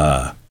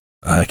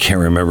I can't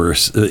remember,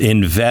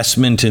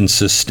 investment in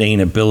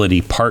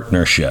sustainability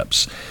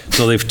partnerships.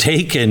 So they've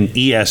taken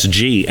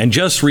ESG and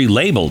just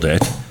relabeled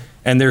it,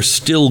 and they're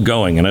still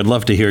going. And I'd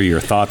love to hear your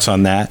thoughts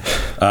on that.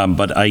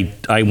 But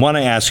I want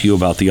to ask you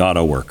about the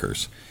auto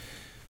workers.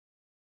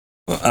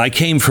 I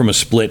came from a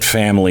split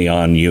family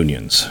on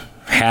unions.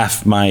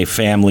 Half my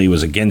family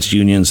was against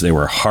unions. They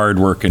were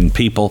hardworking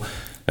people.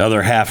 The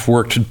other half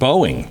worked at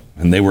Boeing,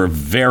 and they were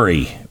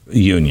very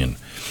union.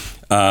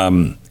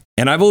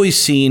 And I've always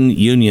seen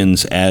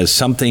unions as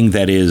something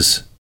that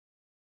is,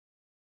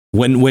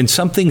 when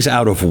something's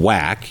out of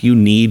whack, you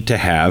need to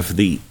have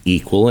the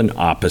equal and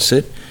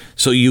opposite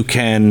so you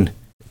can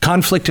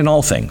conflict in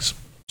all things,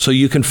 so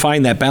you can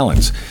find that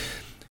balance.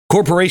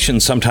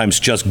 Corporations sometimes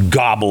just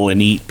gobble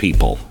and eat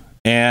people.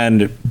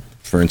 And,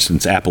 for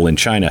instance, Apple in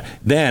China.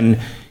 Then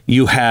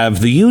you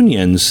have the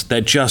unions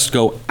that just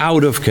go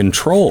out of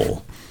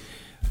control.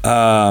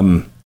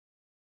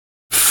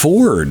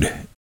 Ford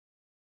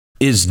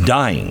is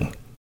dying.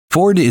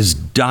 Ford is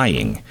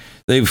dying.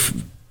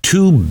 They've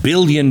 $2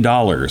 billion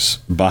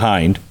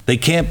behind. They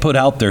can't put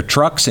out their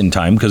trucks in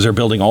time because they're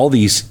building all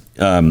these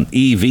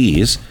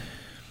EVs.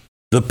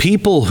 The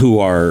people who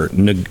are,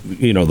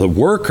 the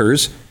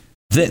workers,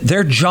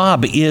 their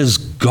job is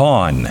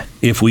gone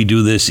if we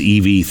do this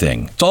EV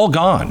thing. It's all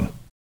gone.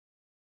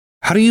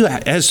 How do you,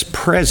 as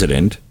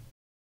president,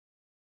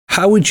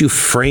 how would you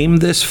frame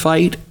this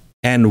fight,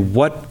 and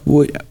what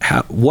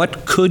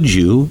could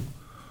you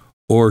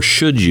or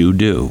should you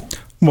do?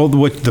 Well,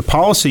 the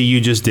policy you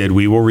just did,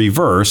 we will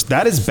reverse.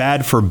 That is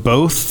bad for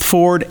both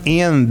Ford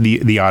and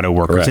the auto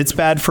workers. Correct. It's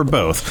bad for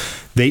both.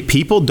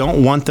 People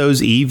don't want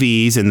those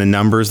EVs and the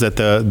numbers that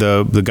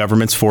the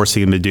government's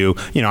forcing them to do.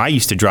 I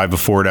used to drive a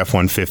Ford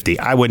F-150.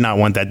 I would not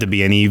want that to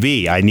be an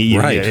EV.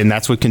 Right. And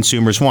that's what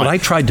consumers want. But I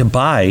tried to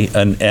buy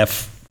an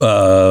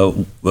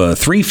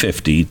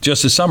F-350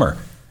 just this summer.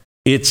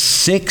 It's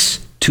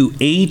 6 to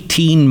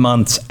 18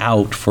 months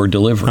out for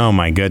delivery. Oh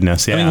my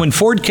goodness! Yeah. I mean, when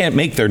Ford can't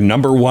make their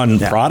number one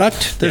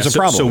product, there's a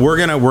problem. So we're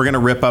gonna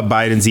rip up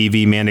Biden's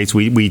EV mandates.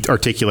 We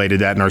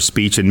articulated that in our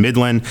speech in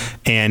Midland,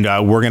 and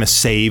we're gonna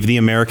save the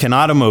American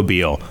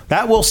automobile.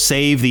 That will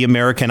save the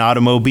American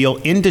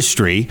automobile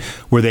industry,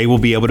 where they will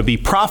be able to be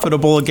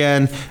profitable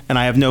again. And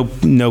I have no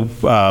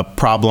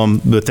problem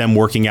with them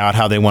working out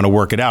how they want to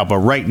work it out. But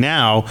right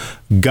now,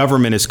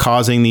 government is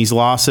causing these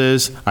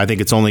losses. I think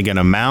it's only going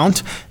to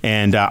mount,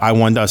 and I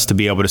want us to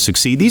be able to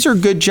succeed. These are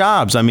good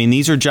jobs. I mean,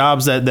 these are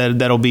jobs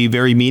that'll be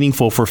very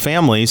meaningful for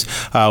families.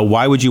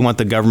 Why would you want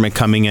the government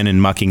coming in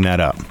and mucking that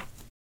up?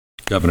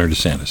 Governor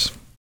DeSantis,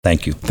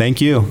 thank you.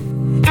 Thank you.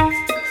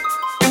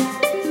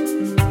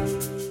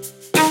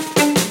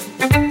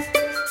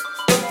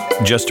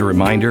 Just a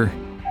reminder,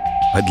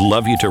 I'd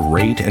love you to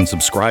rate and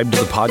subscribe to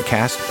the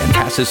podcast and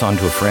pass this on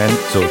to a friend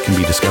so it can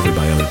be discovered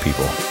by other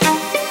people.